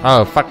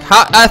 Oh, fuck.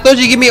 I thought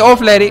you give me off,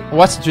 lady.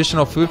 What's the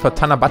traditional food for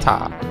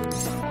Tanabata?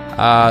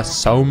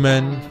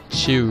 Salmon,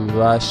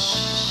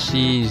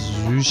 chirashi,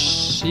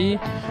 sushi.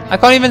 I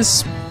can't even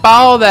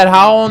spell that.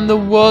 How in the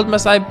world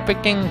must I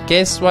freaking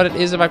guess what it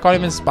is if I can't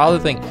even spell the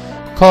thing?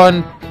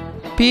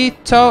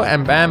 Pito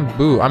and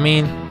bamboo. I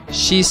mean,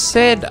 she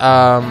said,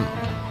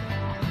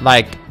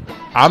 like,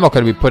 I'm not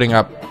going to be putting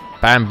up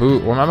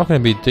bamboo, or I'm not going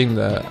to be doing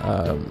the,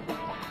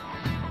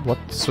 what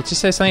she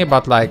say? Something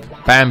about, like,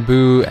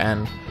 bamboo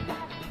and,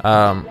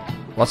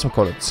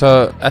 whatchamacallit.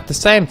 So, at the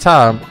same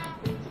time,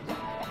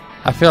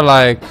 I feel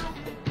like,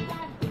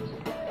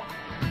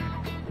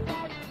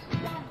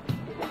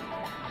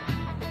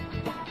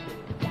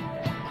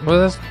 what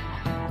is this?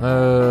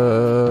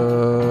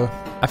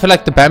 I feel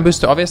like the bamboo's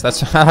too obvious.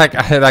 That's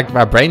like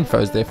my brain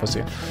froze there for a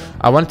second.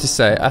 I wanted to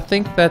say, I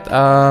think that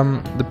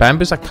the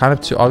bamboos are kind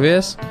of too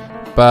obvious,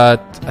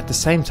 but at the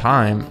same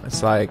time,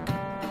 it's like,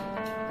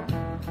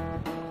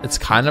 it's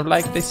kind of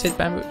like they said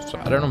bamboo. So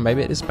I don't know,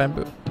 maybe it is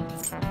bamboo.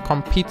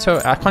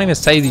 Compito, I can't even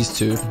say these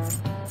two.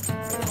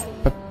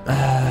 But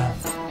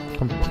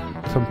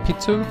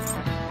Compito,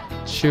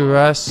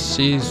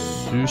 chirashi,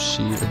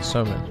 sushi, and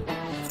so on.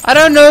 I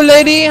don't know,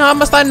 lady. How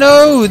must I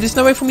know? There's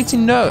no way for me to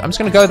know. I'm just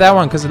gonna go with that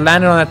one because it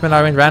landed on that when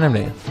I went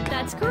randomly.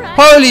 That's correct.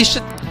 Holy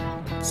shit!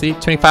 See,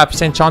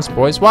 25% chance,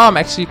 boys. Wow, I'm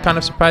actually kind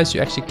of surprised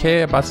you actually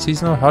care about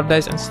seasonal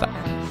holidays and stuff.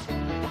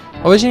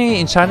 Originally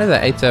in China, they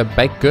ate a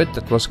baked good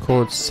that was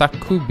called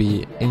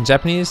sakubi in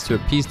Japanese to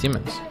appease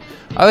demons.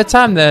 Over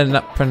time,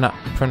 the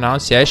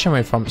pronunciation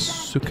went from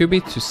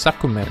sukubi to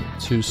sakumen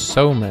to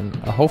somen,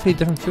 a wholly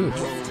different food.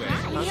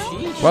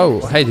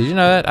 Whoa, hey, did you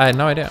know that? I had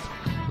no idea.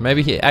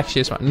 Maybe he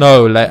actually is smart.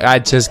 No, like, I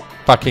just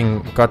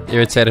fucking got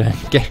irritated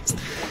and guessed.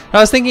 I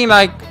was thinking,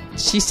 like,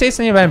 she said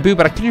something about bamboo,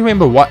 but I couldn't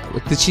remember what.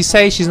 Did she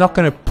say she's not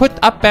going to put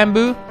up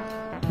bamboo?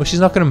 Or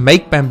she's not going to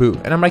make bamboo?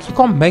 And I'm like, you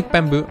can't make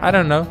bamboo. I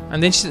don't know.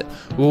 And then she said,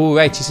 oh,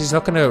 wait, she says she's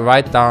not going to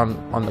write down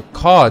on the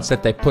cards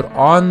that they put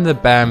on the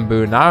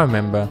bamboo. Now I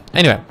remember.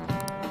 Anyway,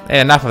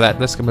 yeah, enough of that.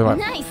 Let's move on.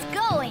 Nice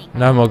going.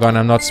 No more going.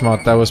 I'm not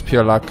smart. That was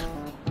pure luck.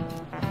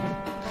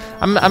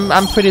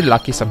 I'm pretty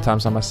lucky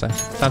sometimes, I must say.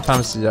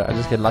 Sometimes I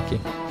just get lucky.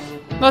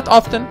 Not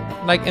often.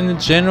 Like in the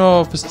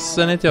general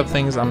vicinity of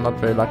things, I'm not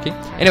very lucky.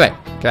 Anyway,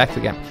 back to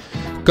the game.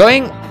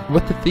 Going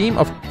with the theme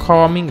of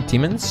calming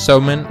demons,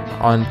 Somen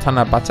on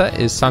Tanabata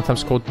is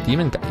sometimes called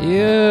demon. Ew,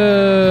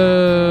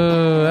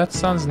 that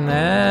sounds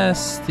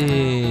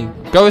nasty.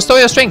 Go restore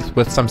your strength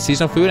with some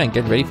seasonal food and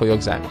get ready for your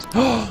exams.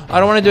 I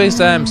don't want to do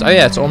exams. Oh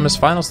yeah, it's almost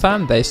finals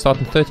time. They start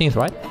on the 13th,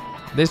 right?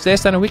 There's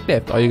less than a week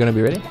left. Are you going to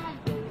be ready?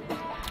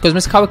 Because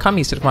Miss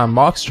Kawakami said if my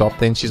marks drop,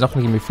 then she's not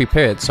going to give me free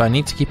periods, so I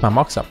need to keep my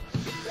marks up.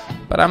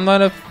 But I'm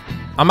not a...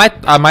 I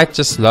might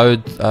just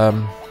load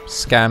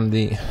scam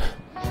the...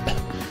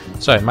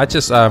 Sorry, I might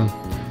just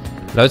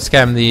load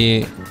scam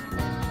the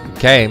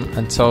game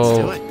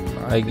until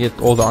I get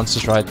all the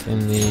answers right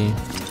in the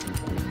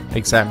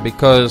exam,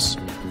 because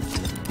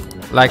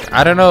like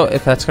I don't know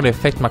if that's going to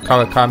affect my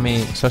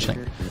Kawakami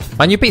socialing.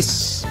 My new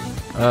piece,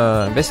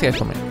 investigate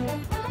for me.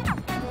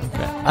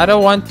 Okay. I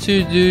don't want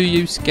to do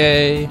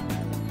Yusuke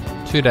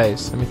 2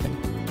 days. Let me think.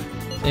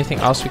 Anything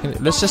else we can do?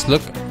 Let's just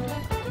look.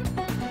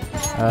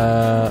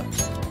 No.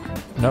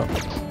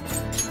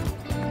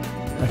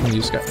 I can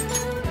Yusuke.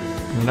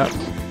 No.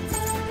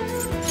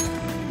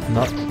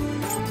 No.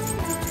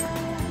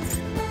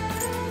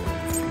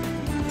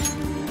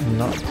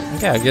 No.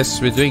 Okay, I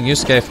guess we're doing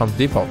Yusuke from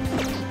default.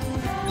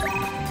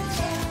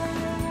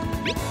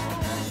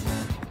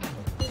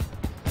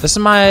 This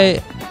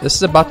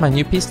is about my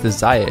new piece,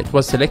 Desire. It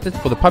was selected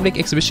for the public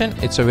exhibition.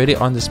 It's already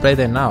on display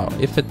there now.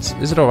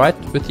 Is it alright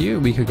with you?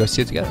 We could go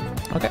see it together.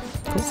 Okay,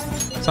 cool.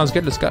 Sounds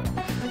good, let's go.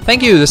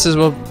 Thank you, this is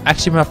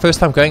actually my first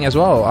time going as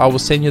well. I will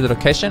send you the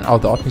location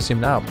of the art museum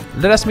now.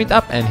 Let us meet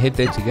up and head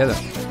there together.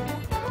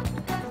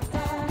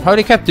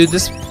 Holy crap, dude,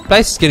 this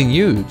place is getting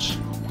huge.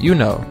 You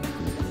know,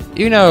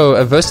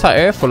 a versatile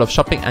area full of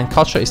shopping and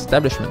cultural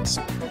establishments.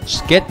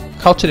 Just get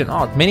cultured in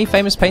art. Many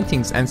famous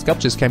paintings and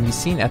sculptures can be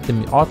seen at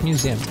the art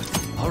museum.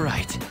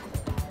 Alright.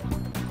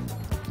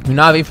 We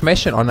now have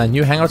information on a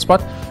new hangout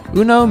spot,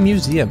 Uno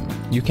Museum.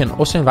 You can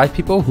also invite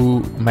people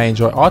who may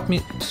enjoy art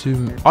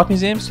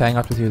museums to hang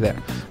out with you there.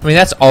 I mean,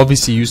 that's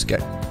obviously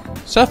Yusuke.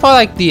 So far,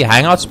 like, the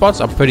hangout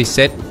spots are pretty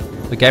set.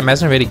 The game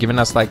hasn't really given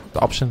us, like, the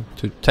option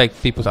to take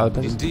people to other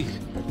places. Indeed.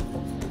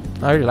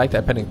 I really like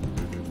that painting.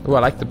 Oh, I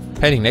like the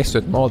painting next to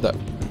it more, the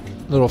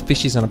little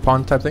fishies in a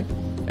pond type thing.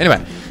 Anyway,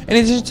 in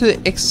addition to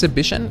the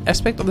exhibition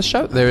aspect of the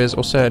show, there is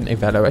also an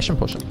evaluation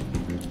portion.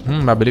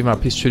 I believe my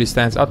piece truly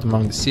stands out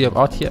among the sea of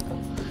art here,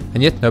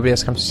 and yet nobody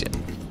has come to see it.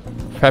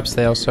 Perhaps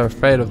they are so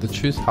afraid of the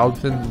truth held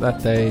within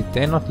that they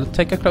dare not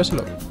take a closer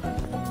look.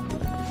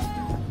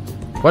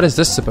 What is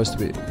this supposed to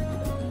be?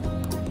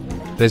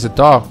 There's a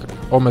dark,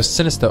 almost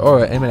sinister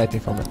aura emanating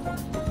from it.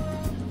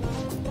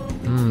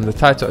 The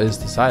title is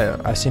Desire.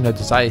 I see no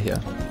desire here.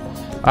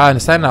 I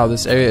understand now,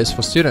 this area is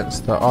for students.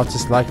 The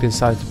artist likely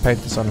decided to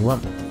paint this on a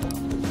whim.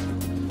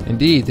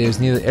 Indeed, there is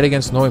neither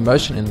elegance nor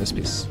emotion in this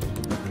piece.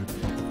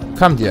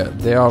 Come dear,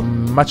 there are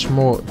much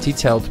more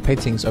detailed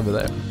paintings over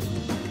there.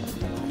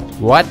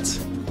 What?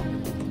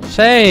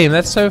 Shame,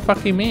 that's so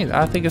fucking mean.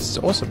 I think it's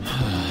awesome.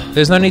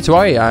 There's no need to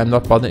worry, I am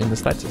not bothered in the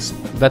slightest.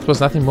 That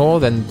was nothing more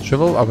than the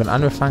drivel of an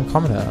unrefined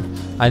commoner.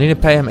 I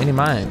needn't pay him any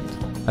mind.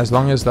 As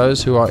long as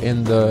those who are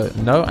in the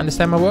know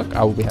understand my work,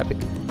 I will be happy.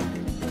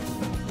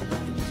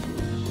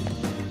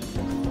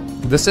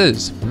 This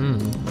is...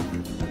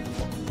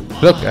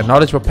 Look, a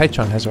knowledgeable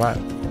patron has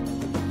arrived.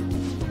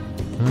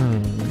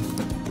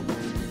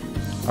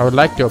 I would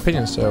like your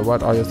opinion, sir.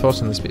 What are your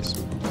thoughts on this piece?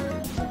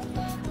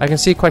 I can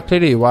see quite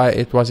clearly why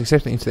it was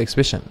accepted into the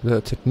exhibition.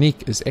 The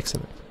technique is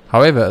excellent.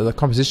 However, the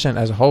composition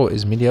as a whole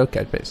is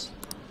mediocre at best.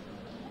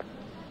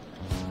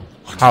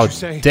 How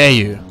dare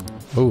you?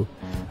 Oh,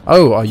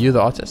 are you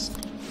the artist?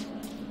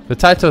 The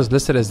title is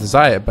listed as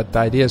Desire, but the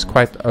idea is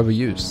quite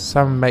overused.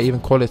 Some may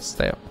even call it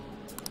stale.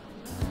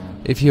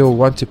 If you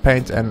want to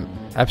paint an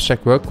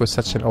abstract work with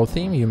such an old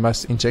theme, you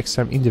must inject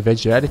some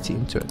individuality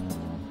into it.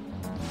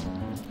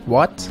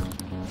 What?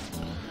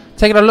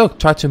 Take a look.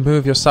 Try to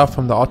move yourself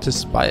from the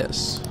artist's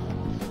bias.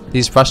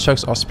 These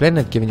brushstrokes are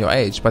splendid given your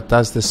age, but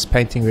does this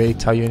painting really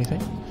tell you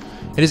anything?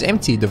 It is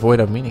empty, devoid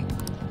of meaning.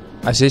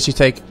 I suggest you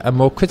take a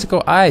more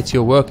critical eye to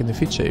your work in the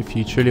future if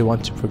you truly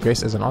want to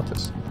progress as an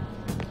artist.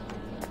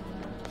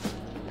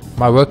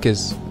 My work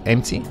is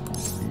empty?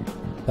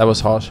 That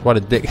was harsh. What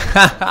a dick.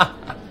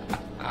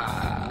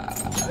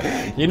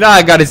 You know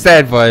I gotta say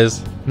it,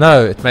 boys.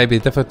 No, it may be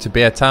difficult to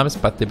bear at times,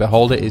 but the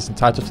beholder is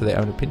entitled to their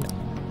own opinion.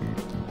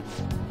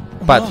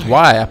 But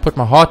why? I put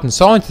my heart and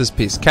soul into this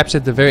piece,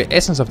 captured the very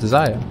essence of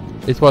desire.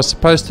 It was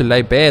supposed to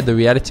lay bare the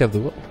reality of the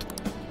world.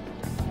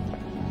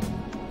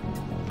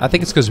 I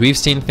think it's because we've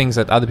seen things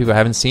that other people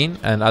haven't seen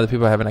and other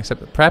people haven't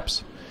accepted.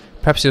 Perhaps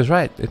he was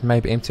right. It may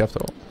be empty after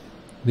all.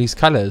 These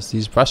colors,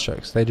 these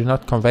brushstrokes, they do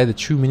not convey the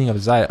true meaning of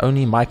desire,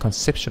 only my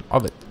conception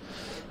of it.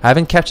 I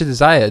haven't captured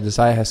desire,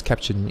 desire has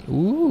captured me.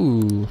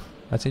 Ooh,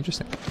 that's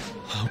interesting.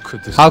 How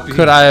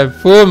could I have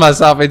fooled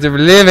myself into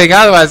believing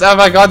otherwise? Oh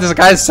my god, this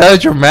guy is so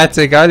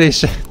dramatic. Holy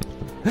shit.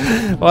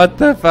 What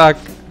the fuck?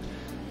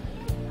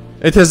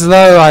 It is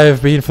though I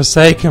have been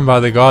forsaken by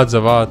the gods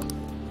of art.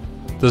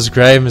 This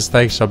grave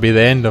mistake shall be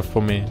the end of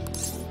for me.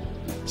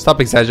 Stop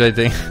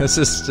exaggerating. This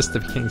is just the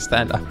beginning.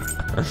 Stand up.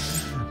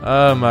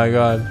 Oh my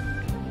god.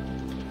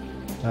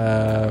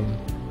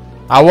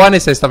 I want to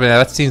say something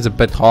that seems a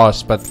bit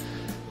harsh, but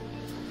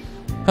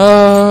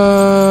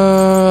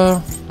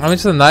I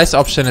went to the nice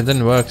option, it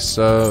didn't work,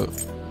 so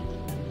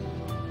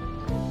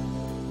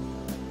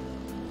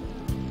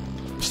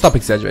stop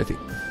exaggerating.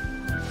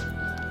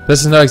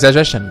 This is no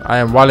exaggeration. I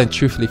am well and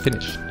truthfully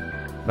finished.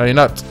 No, you're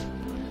not.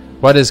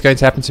 What is going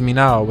to happen to me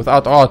now?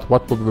 Without art,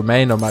 what will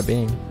remain of my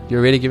being?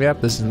 You're really giving up?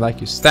 This isn't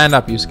like you. Stand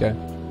up, Yusuke.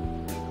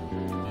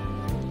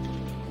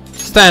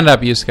 Stand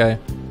up, Yusuke.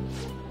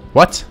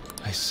 What?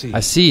 I see. I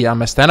see. I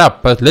must stand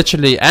up, both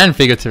literally and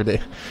figuratively.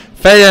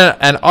 Failure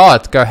and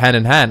art go hand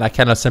in hand. I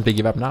cannot simply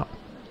give up now.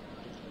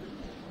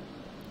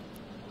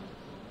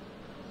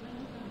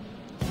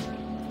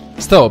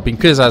 Still, being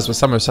criticized with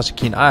someone with such a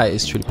keen eye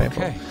is truly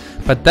painful. Okay.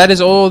 But that is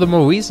all the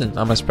more reason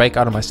I must break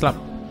out of my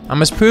slump. I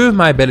must prove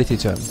my ability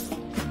to him.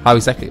 How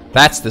exactly?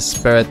 That's the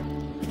spirit.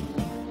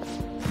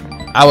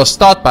 I will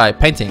start by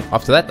painting.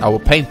 After that, I will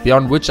paint,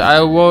 beyond which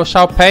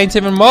shall paint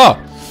even more.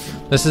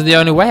 This is the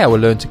only way I will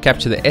learn to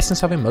capture the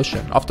essence of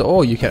emotion. After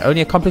all, you can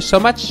only accomplish so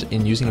much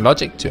in using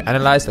logic to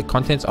analyze the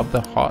contents of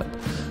the heart.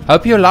 I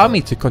hope you allow me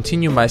to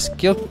continue my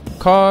skill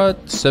card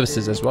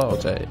services as well,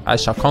 Jay. I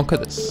shall conquer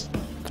this.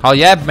 Hell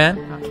yeah, man.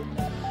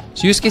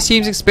 So Yusuke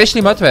seems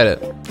especially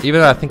motivated,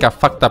 even though I think I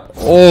fucked up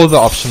all the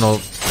options.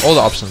 Hold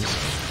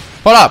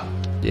up.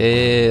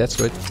 Yeah, that's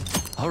good.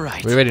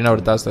 Alright. We already know what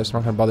it does though, so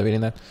I'm not going to bother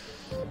reading that.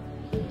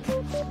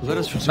 Let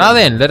us return. Now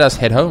then, let us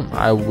head home.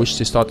 I wish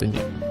to start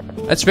anew.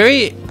 It's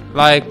very,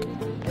 like,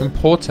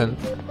 important.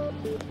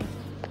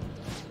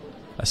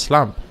 A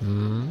slump.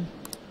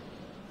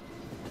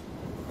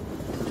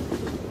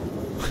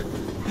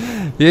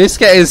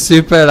 Yusuke is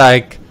super,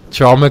 like,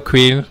 drama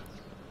queen.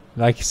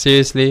 Like,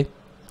 seriously.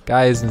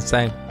 Guy is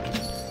insane.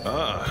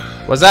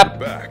 What's up,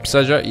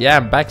 Sojo? Yeah,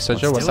 I'm back,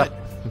 Sojo. What's up?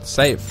 It's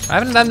safe. I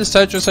haven't done the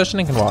Sojo social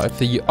link in a while. If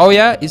the oh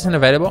yeah isn't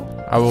available,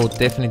 I will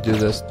definitely do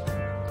this.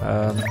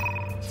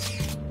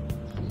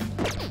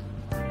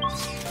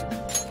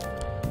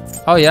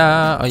 Oh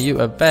yeah, are you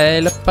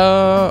available?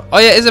 Oh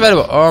yeah, it's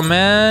available. Oh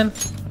man,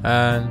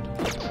 and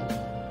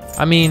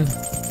I mean,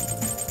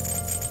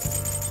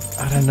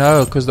 I don't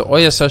know, because the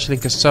Oya social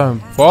link is so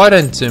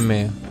important to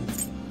me.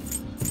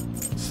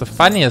 It's the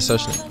funniest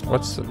social link.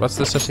 What's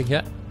the social link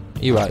here?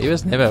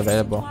 Iwa's never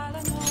available.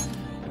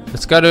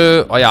 Let's go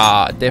to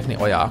Oya,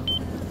 definitely Oya.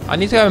 I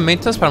need to go to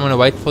Mentos, but I'm gonna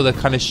wait for the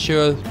kind of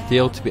sure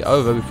deal to be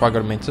over before I go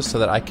to Mentos, so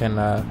that I can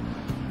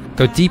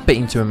go deeper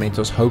into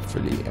Mementos,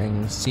 hopefully,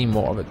 and see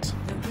more of it.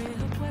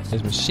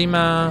 Here's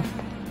Mishima.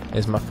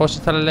 Here's my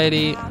fortune teller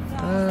lady.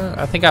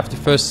 I think I have to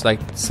first like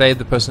save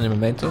the person in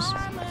Mementos.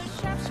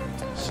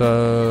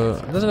 So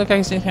it doesn't look like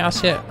there's anything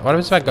else yet. What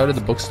if I go to the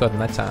bookstore at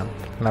night time?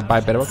 Can I buy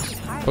better books?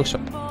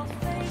 Bookshop.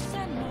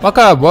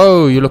 Waka,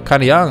 whoa, you look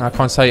kind of young. I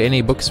can't sell you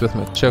any books with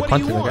mature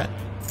content, okay?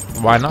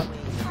 Why not?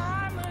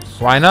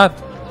 Why not?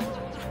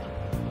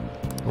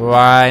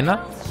 Why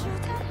not?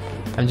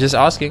 I'm just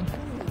asking.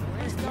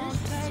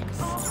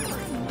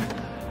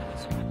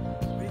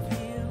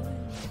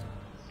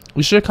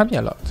 You should come here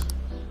a lot.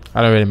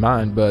 I don't really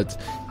mind, but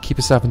keep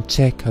yourself in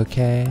check,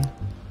 okay?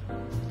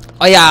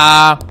 Oh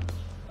yeah!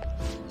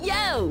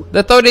 Yo! The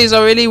authorities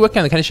are really working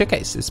on the kind of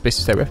showcase. It's best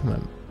to stay away from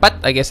them. But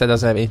I guess that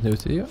doesn't have anything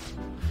to do with you.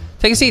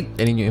 Take a seat.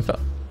 Any new info?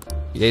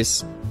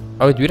 Yes.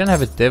 Oh, we don't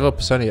have a devil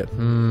persona yet.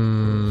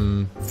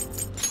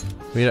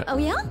 We don't. Oh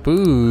yeah?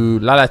 Boo,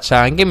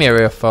 Lala-chan, give me a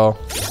real foe.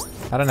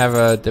 I don't have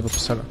a devil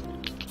persona.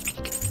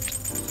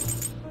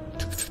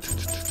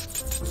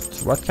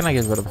 What can I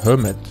get rid of?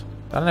 Hermit.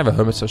 I don't have a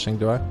hermit social thing,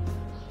 do I?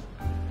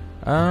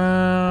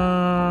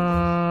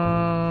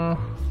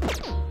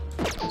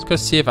 Let's go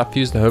see if I've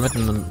used the hermit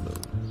and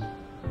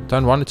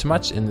don't want it too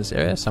much in this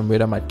area. Some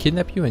weirdo might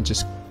kidnap you and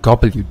just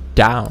gobble you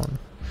down.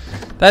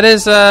 That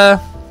is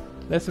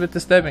that's a bit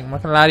disturbing. I'm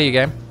not gonna lie to you,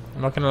 game.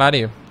 I'm not gonna lie to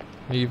you.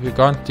 You've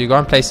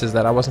gone places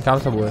that I wasn't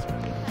comfortable with,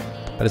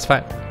 but it's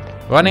fine.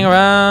 Running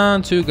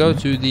around to go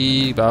to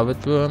the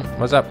velvet room.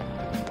 What's up?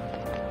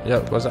 Yo,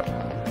 what's up?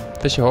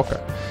 Fishy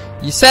Hawker.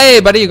 You say,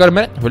 buddy, you got a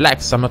minute?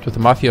 Relax. I'm not with the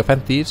mafia or fan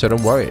thieves, so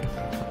don't worry.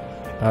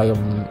 I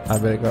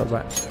better go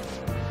buy.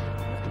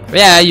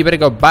 Yeah, you better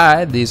go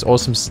buy these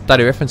awesome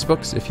study reference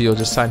books if you'll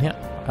just sign here.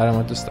 I don't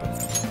want this stuff.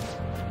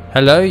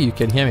 Hello, you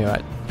can hear me,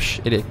 right?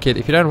 Psh, idiot kid.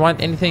 If you don't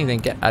want anything, then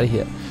get out of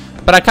here.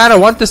 But I kind of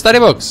want the study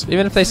books,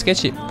 even if they're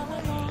sketchy.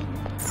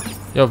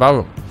 Yo,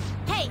 Valro.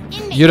 Hey,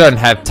 inmate. You don't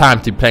have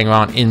time to be playing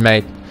around,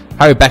 inmate.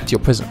 Hurry back to your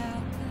prison.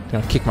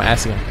 You're gonna kick my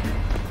ass again.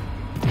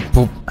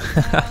 Boop.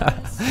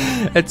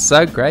 It's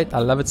so great. I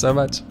love it so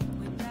much.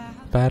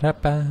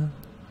 Ba-da-ba.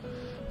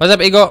 What's up,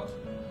 Igor?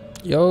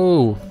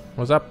 Yo,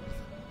 what's up?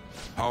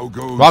 How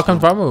goes Welcome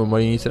from room. What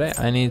do you need today?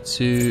 I need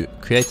to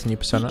create a new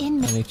persona. I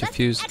inmate. need to Let's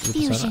fuse add the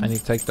persona. fusion. I need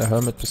to take the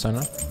hermit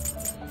persona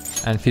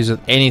and fuse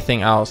with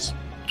anything else.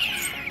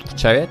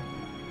 Chariot,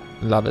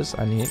 lovers.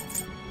 I need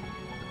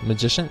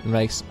magician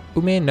makes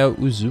ume no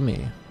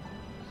uzumi.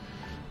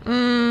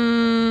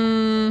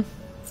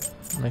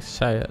 Makes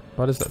chariot.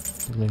 What is that?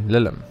 I mean,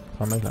 Lilim.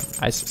 Can't make them.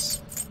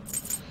 Isis.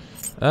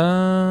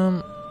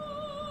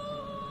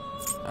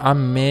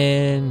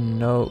 Ame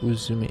no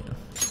uzumi.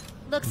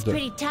 Looks The-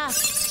 pretty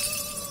tough.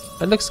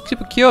 It looks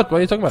super cute. What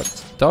are you talking about?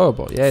 It's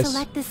adorable. Yes.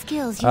 Select the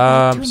skills you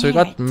like to So we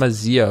got inherit.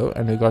 Mazio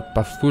and we got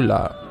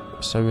Bafula.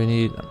 So we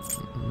need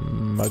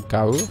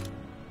Magau,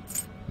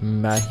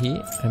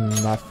 Mahi, and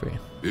Mafri.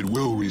 It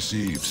will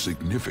receive Go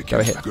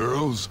significant. ahead.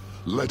 Girls,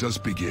 let us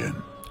begin.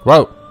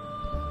 Whoa.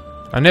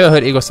 I never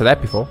heard Igor say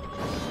that before.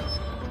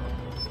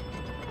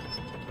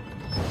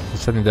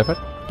 Something different?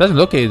 Doesn't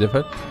look any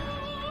different.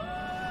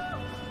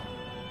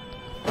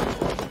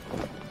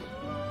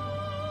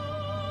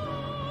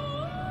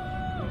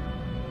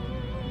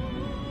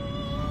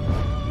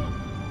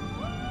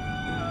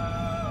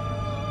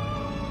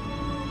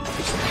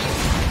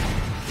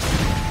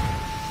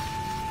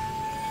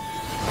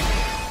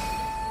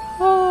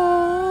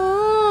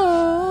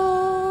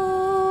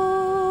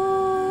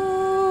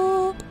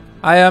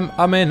 I am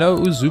Ameno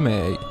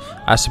Uzume.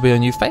 I shall be a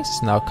new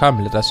face. Now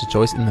come, let us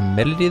rejoice in the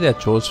melody that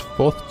draws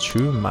forth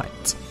true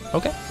might.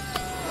 Okay.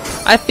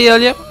 I feel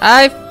you.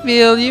 I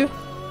feel you.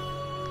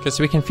 Because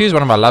we confuse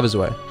one of our lovers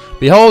away.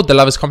 Behold, the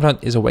lover's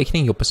confidant is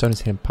awakening your persona's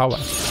hidden power.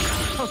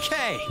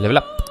 Okay. Level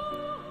up.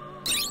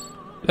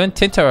 Learn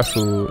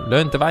Tentarafu.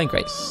 Learn Divine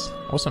Grace.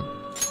 Awesome.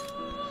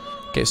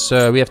 Okay,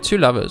 so we have 2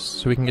 lovers.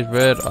 So we can get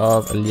rid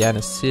of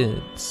Liana's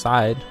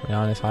side.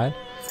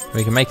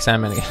 We can make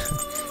Sandman again.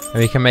 And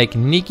we can make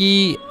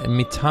Nigi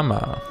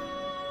Mitama.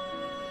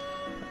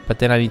 But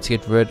then I need to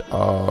get rid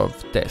of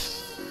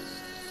Death.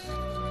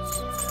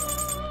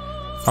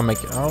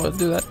 I'll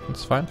do that.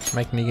 It's fine.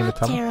 Make Nigi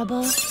Mitama.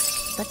 Terrible,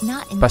 but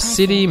not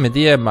Basidi,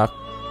 Medea, Makoha.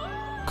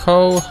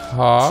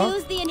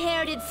 Choose the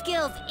inherited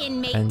skills,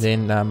 inmate. And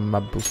then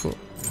Mabufu,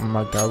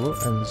 Magaru,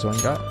 and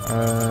Zonga.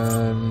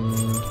 And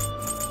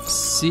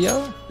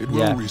Sio? It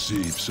will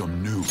receive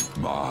some new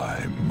my.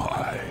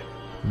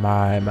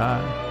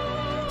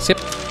 Skip.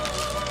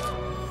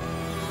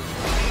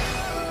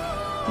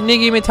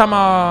 Nigi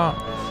Mitama.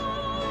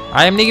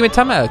 I am Nigi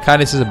Mitama.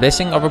 Kindness is a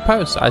blessing of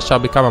repose. I shall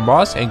become a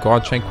mask and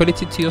grant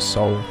tranquility to your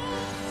soul.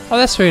 Oh,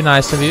 that's very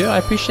nice of you. I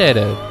appreciate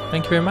it.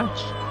 Thank you very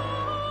much.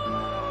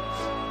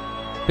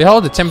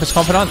 Behold, the Tempest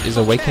Confidant is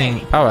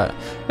awakening power.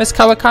 Miss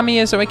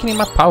Kawakami is awakening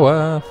my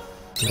power.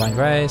 Divine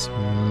Grace.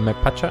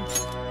 Mepatra.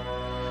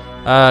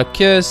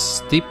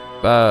 Cures deep.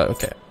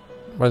 Okay.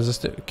 What does this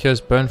do? Cures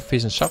burn,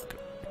 freeze, and shock.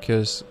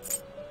 Cures.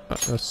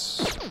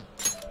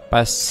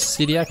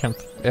 Basidia can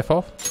F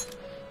off.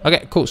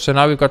 Okay, cool. So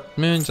now we've got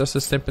Moon,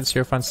 Justice, Tempest,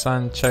 Hierophant,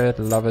 Sun, Chariot,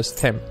 Lovers,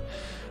 Temp.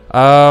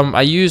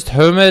 I used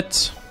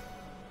Hermit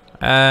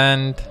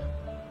and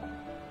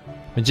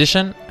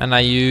Magician, and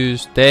I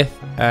used Death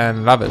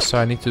and Lovers. So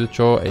I need to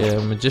draw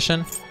a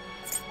Magician.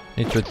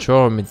 Need to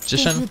draw a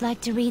Magician. If you'd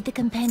like to read the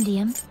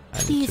compendium,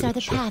 these are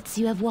the paths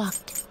you have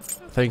walked.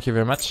 Thank you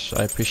very much.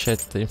 I appreciate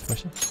the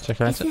information. Check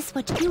it out. Is this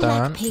what you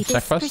Done. like, pay Check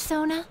this first.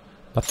 persona?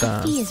 Not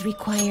done. Fee is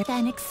required,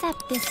 then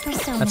accept this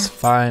persona. That's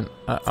fine.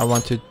 I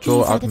want to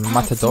draw out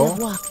Matador.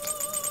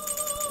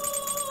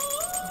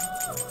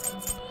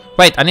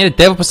 Wait, I need a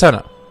devil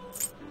persona.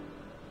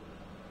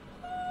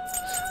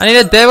 I need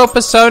a devil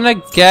persona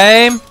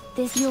game.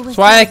 That's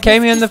why I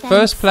came here in the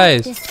first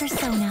place.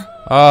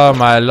 Oh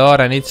my lord,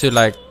 I need to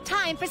like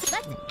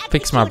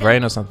fix my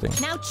brain or something.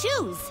 Now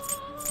choose.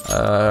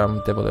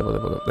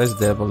 Devil. There's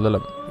devil,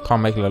 Lilim.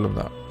 Can't make Lilim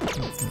though.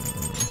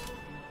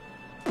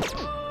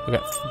 Okay,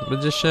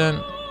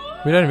 Magician.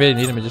 We don't really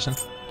need a Magician,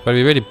 but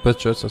we really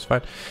butchered, so it's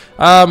fine.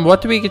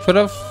 What do we get rid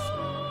of?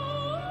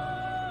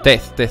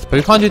 Death. But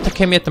we can't do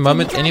Takemi at the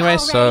moment anyway,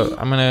 so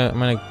I'm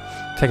gonna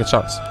take a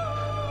chance.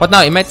 What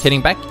now? Inmate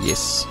heading back?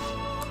 Yes.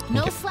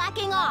 No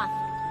slacking off.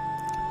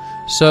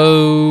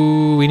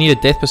 So we need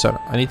a death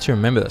persona. I need to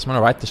remember this. I'm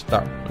gonna write this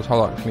down. Just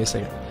hold on, give me a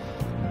second.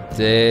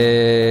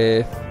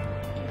 Death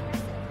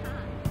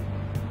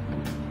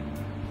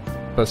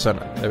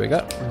persona. There we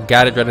go.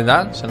 Got it written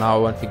down, so now I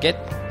won't forget.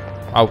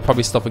 I'll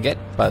probably still forget,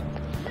 but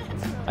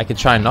I can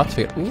try and not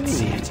forget. Ooh.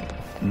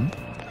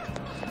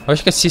 I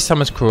wish I could see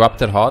someone's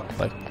corrupted heart,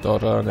 like,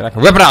 and then I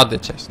can rip it out their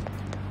chest.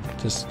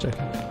 Just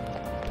joking.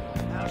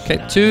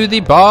 Okay, to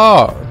the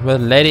bar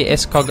with Lady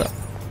Escoga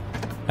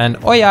and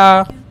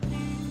Oya.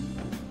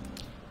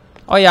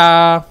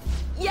 Oya.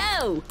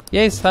 Yo.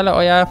 Yes, hello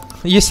Oya.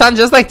 You sound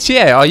just like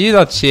Chia. Are you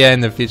not Chia in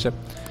the future?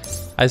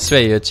 I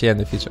swear you're Chia in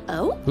the future.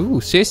 Oh? Ooh,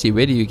 seriously,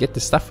 where do you get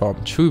this stuff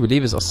from? True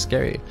believers are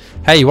scary.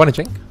 Hey, you want a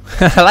drink?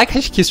 I like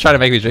how she keeps trying to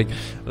make me drink.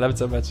 I love it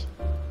so much.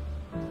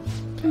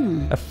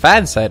 A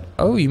fan site?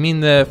 Oh, you mean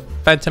the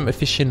Phantom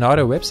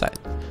Aficionado website?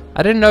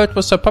 I didn't know it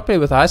was so popular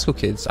with high school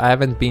kids. I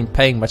haven't been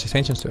paying much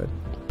attention to it.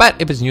 But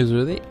if it's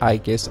newsworthy, I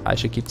guess I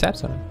should keep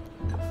tabs on it.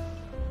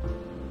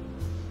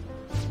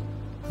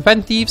 The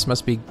Phantom Thieves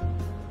must be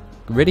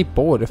really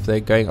bored if they're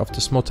going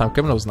after small-time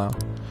criminals now.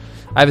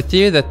 I have a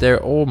theory that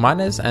they're all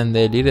minors and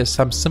their leader is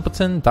some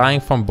simpleton dying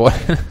from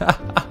boredom.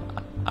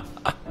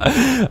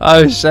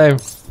 Oh, shame.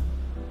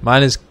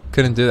 Minors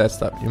couldn't do that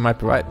stuff. You might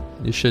be right.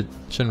 You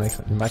shouldn't make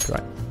that. You might be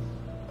right.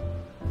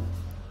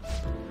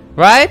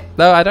 Right?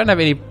 Though I don't have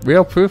any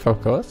real proof,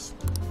 of course.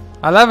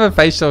 I love her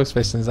facial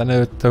expressions. I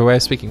know the way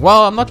of speaking.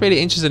 Well, I'm not really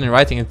interested in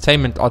writing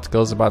entertainment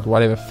articles about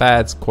whatever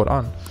fads caught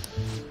on.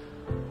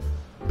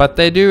 But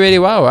they do really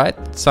well, right?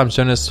 Some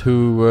journalists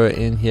who were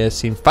in here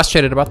seem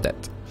frustrated about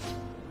that.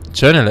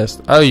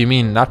 Journalist? Oh, you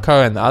mean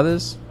Nako and the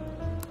others?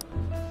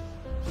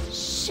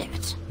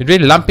 Shit. You'd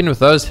really lump in with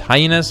those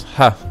hyenas?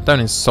 Huh,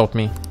 don't insult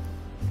me.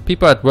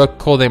 People at work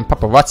call them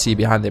paparazzi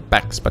behind their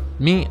backs, but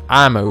me,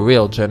 I'm a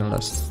real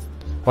journalist.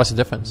 What's the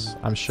difference?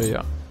 I'm sure you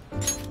are.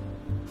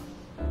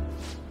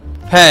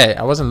 Hey,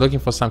 I wasn't looking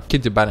for some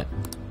kid to ban it.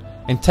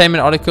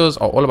 Entertainment articles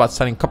are all about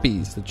selling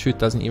copies. The truth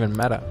doesn't even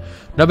matter.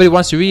 Nobody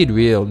wants to read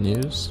real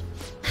news.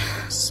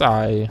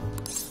 Sigh.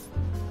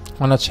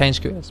 Why not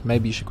change careers?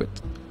 Maybe you should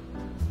quit.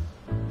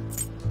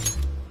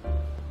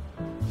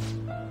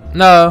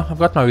 No, I've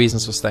got my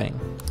reasons for staying.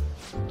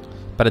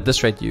 But at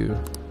this rate, you.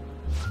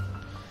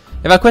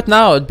 If I quit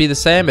now, it'd be the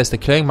same as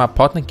declaring my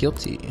partner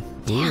guilty.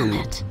 Damn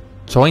it.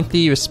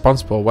 Jointly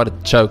responsible. What a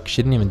joke.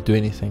 She didn't even do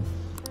anything.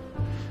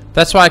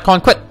 That's why I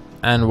can't quit.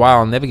 And why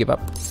I'll never give up.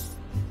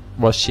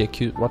 Was she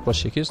accused? What was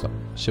she accused of?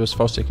 She was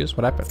falsely accused?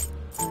 What happened?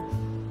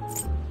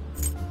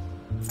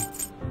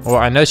 Well,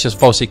 I know she was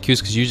falsely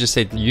accused because you just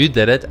said you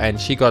did it and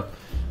she got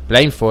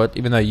blamed for it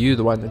even though you're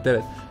the one that did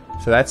it.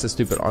 So that's a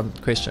stupid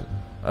question.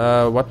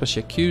 What was she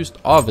accused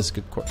of is a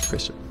good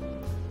question.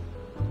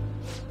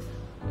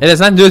 It has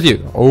nothing to do with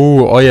you.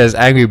 Oh, Oya's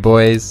angry,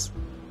 boys.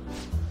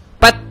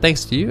 But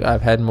thanks to you,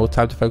 I've had more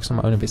time to focus on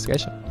my own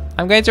investigation.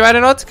 I'm going to write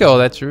an article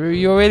that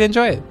you'll really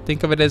enjoy.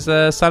 Think of it as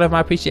a sign of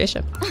my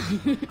appreciation.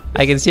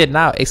 I can see it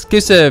now.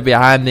 Exclusive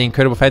behind the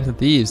incredible Phantom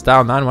Thieves.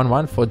 Dial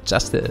 911 for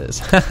justice.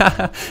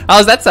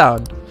 How's that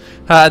sound?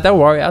 Don't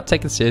worry, I'll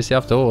take it seriously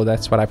after all.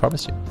 That's what I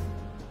promised you.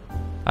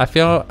 I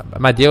feel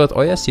my deal with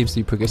Oya seems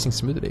to be progressing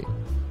smoothly.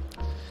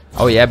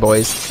 Oh yeah,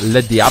 boys.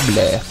 Le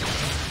Diable.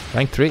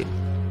 Rank 3.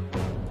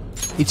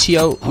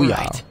 Ichio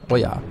Uya.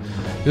 Oya.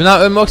 You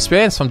now earn more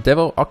experience from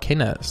Devil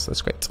Arcanus.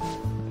 That's great.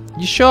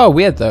 You sure are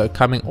weird though,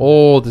 coming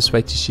all this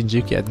way to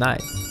Shinjuku at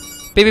night.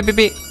 Beep beep beep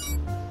beep.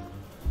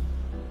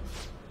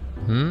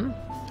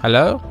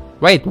 Hello?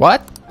 Wait,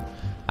 what?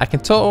 I can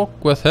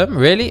talk with him?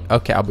 Really?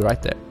 Okay, I'll be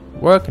right there.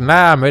 Work?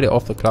 Nah, I'm already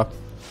off the clock.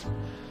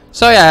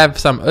 Sorry, I have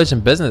some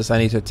urgent business I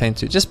need to attend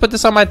to. Just put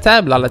this on my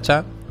tab,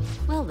 Lala-chan.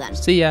 Well then.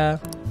 See ya.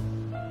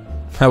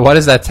 What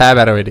is that tab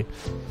at already?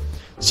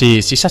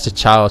 She's such a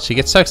child. She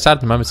gets so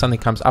excited the moment something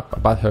comes up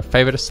about her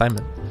favorite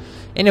assignment.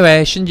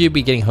 Anyway, shouldn't you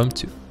be getting home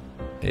too?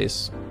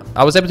 Yes.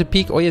 I was able to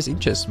pique Oya's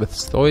interest with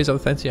stories of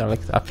the fancy.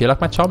 I feel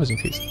like my charm is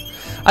increased.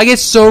 I get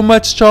so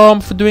much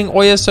charm for doing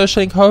Oya's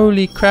social link.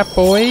 Holy crap,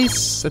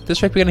 boys. At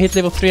this rate, we're going to hit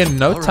level 3 in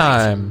no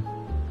time.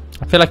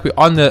 I feel like we're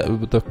on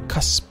the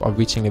cusp of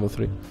reaching level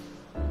 3.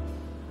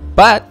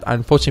 But,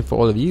 unfortunately for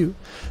all of you,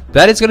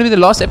 that is going to be the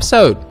last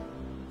episode.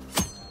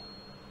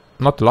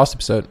 Not the last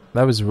episode.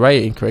 That was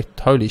way incorrect.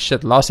 Holy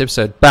shit. Last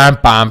episode. Bam,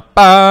 bam,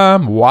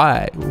 bam.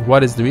 Why?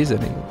 What is the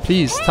reasoning?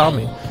 Please tell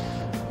me.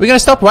 We're going to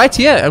stop right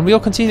here and we'll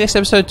continue next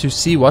episode to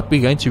see what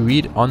we're going to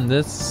read on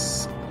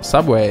this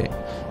subway.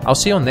 I'll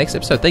see you on the next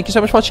episode. Thank you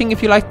so much for watching.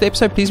 If you liked the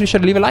episode, please be sure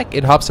to leave a like.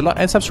 It helps a lot.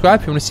 And subscribe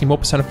if you want to see more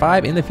Persona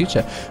 5 in the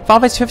future.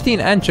 Final Fantasy 15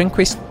 and Dragon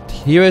Quest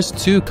Heroes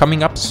 2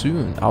 coming up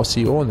soon. I'll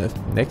see you all in the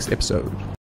next episode.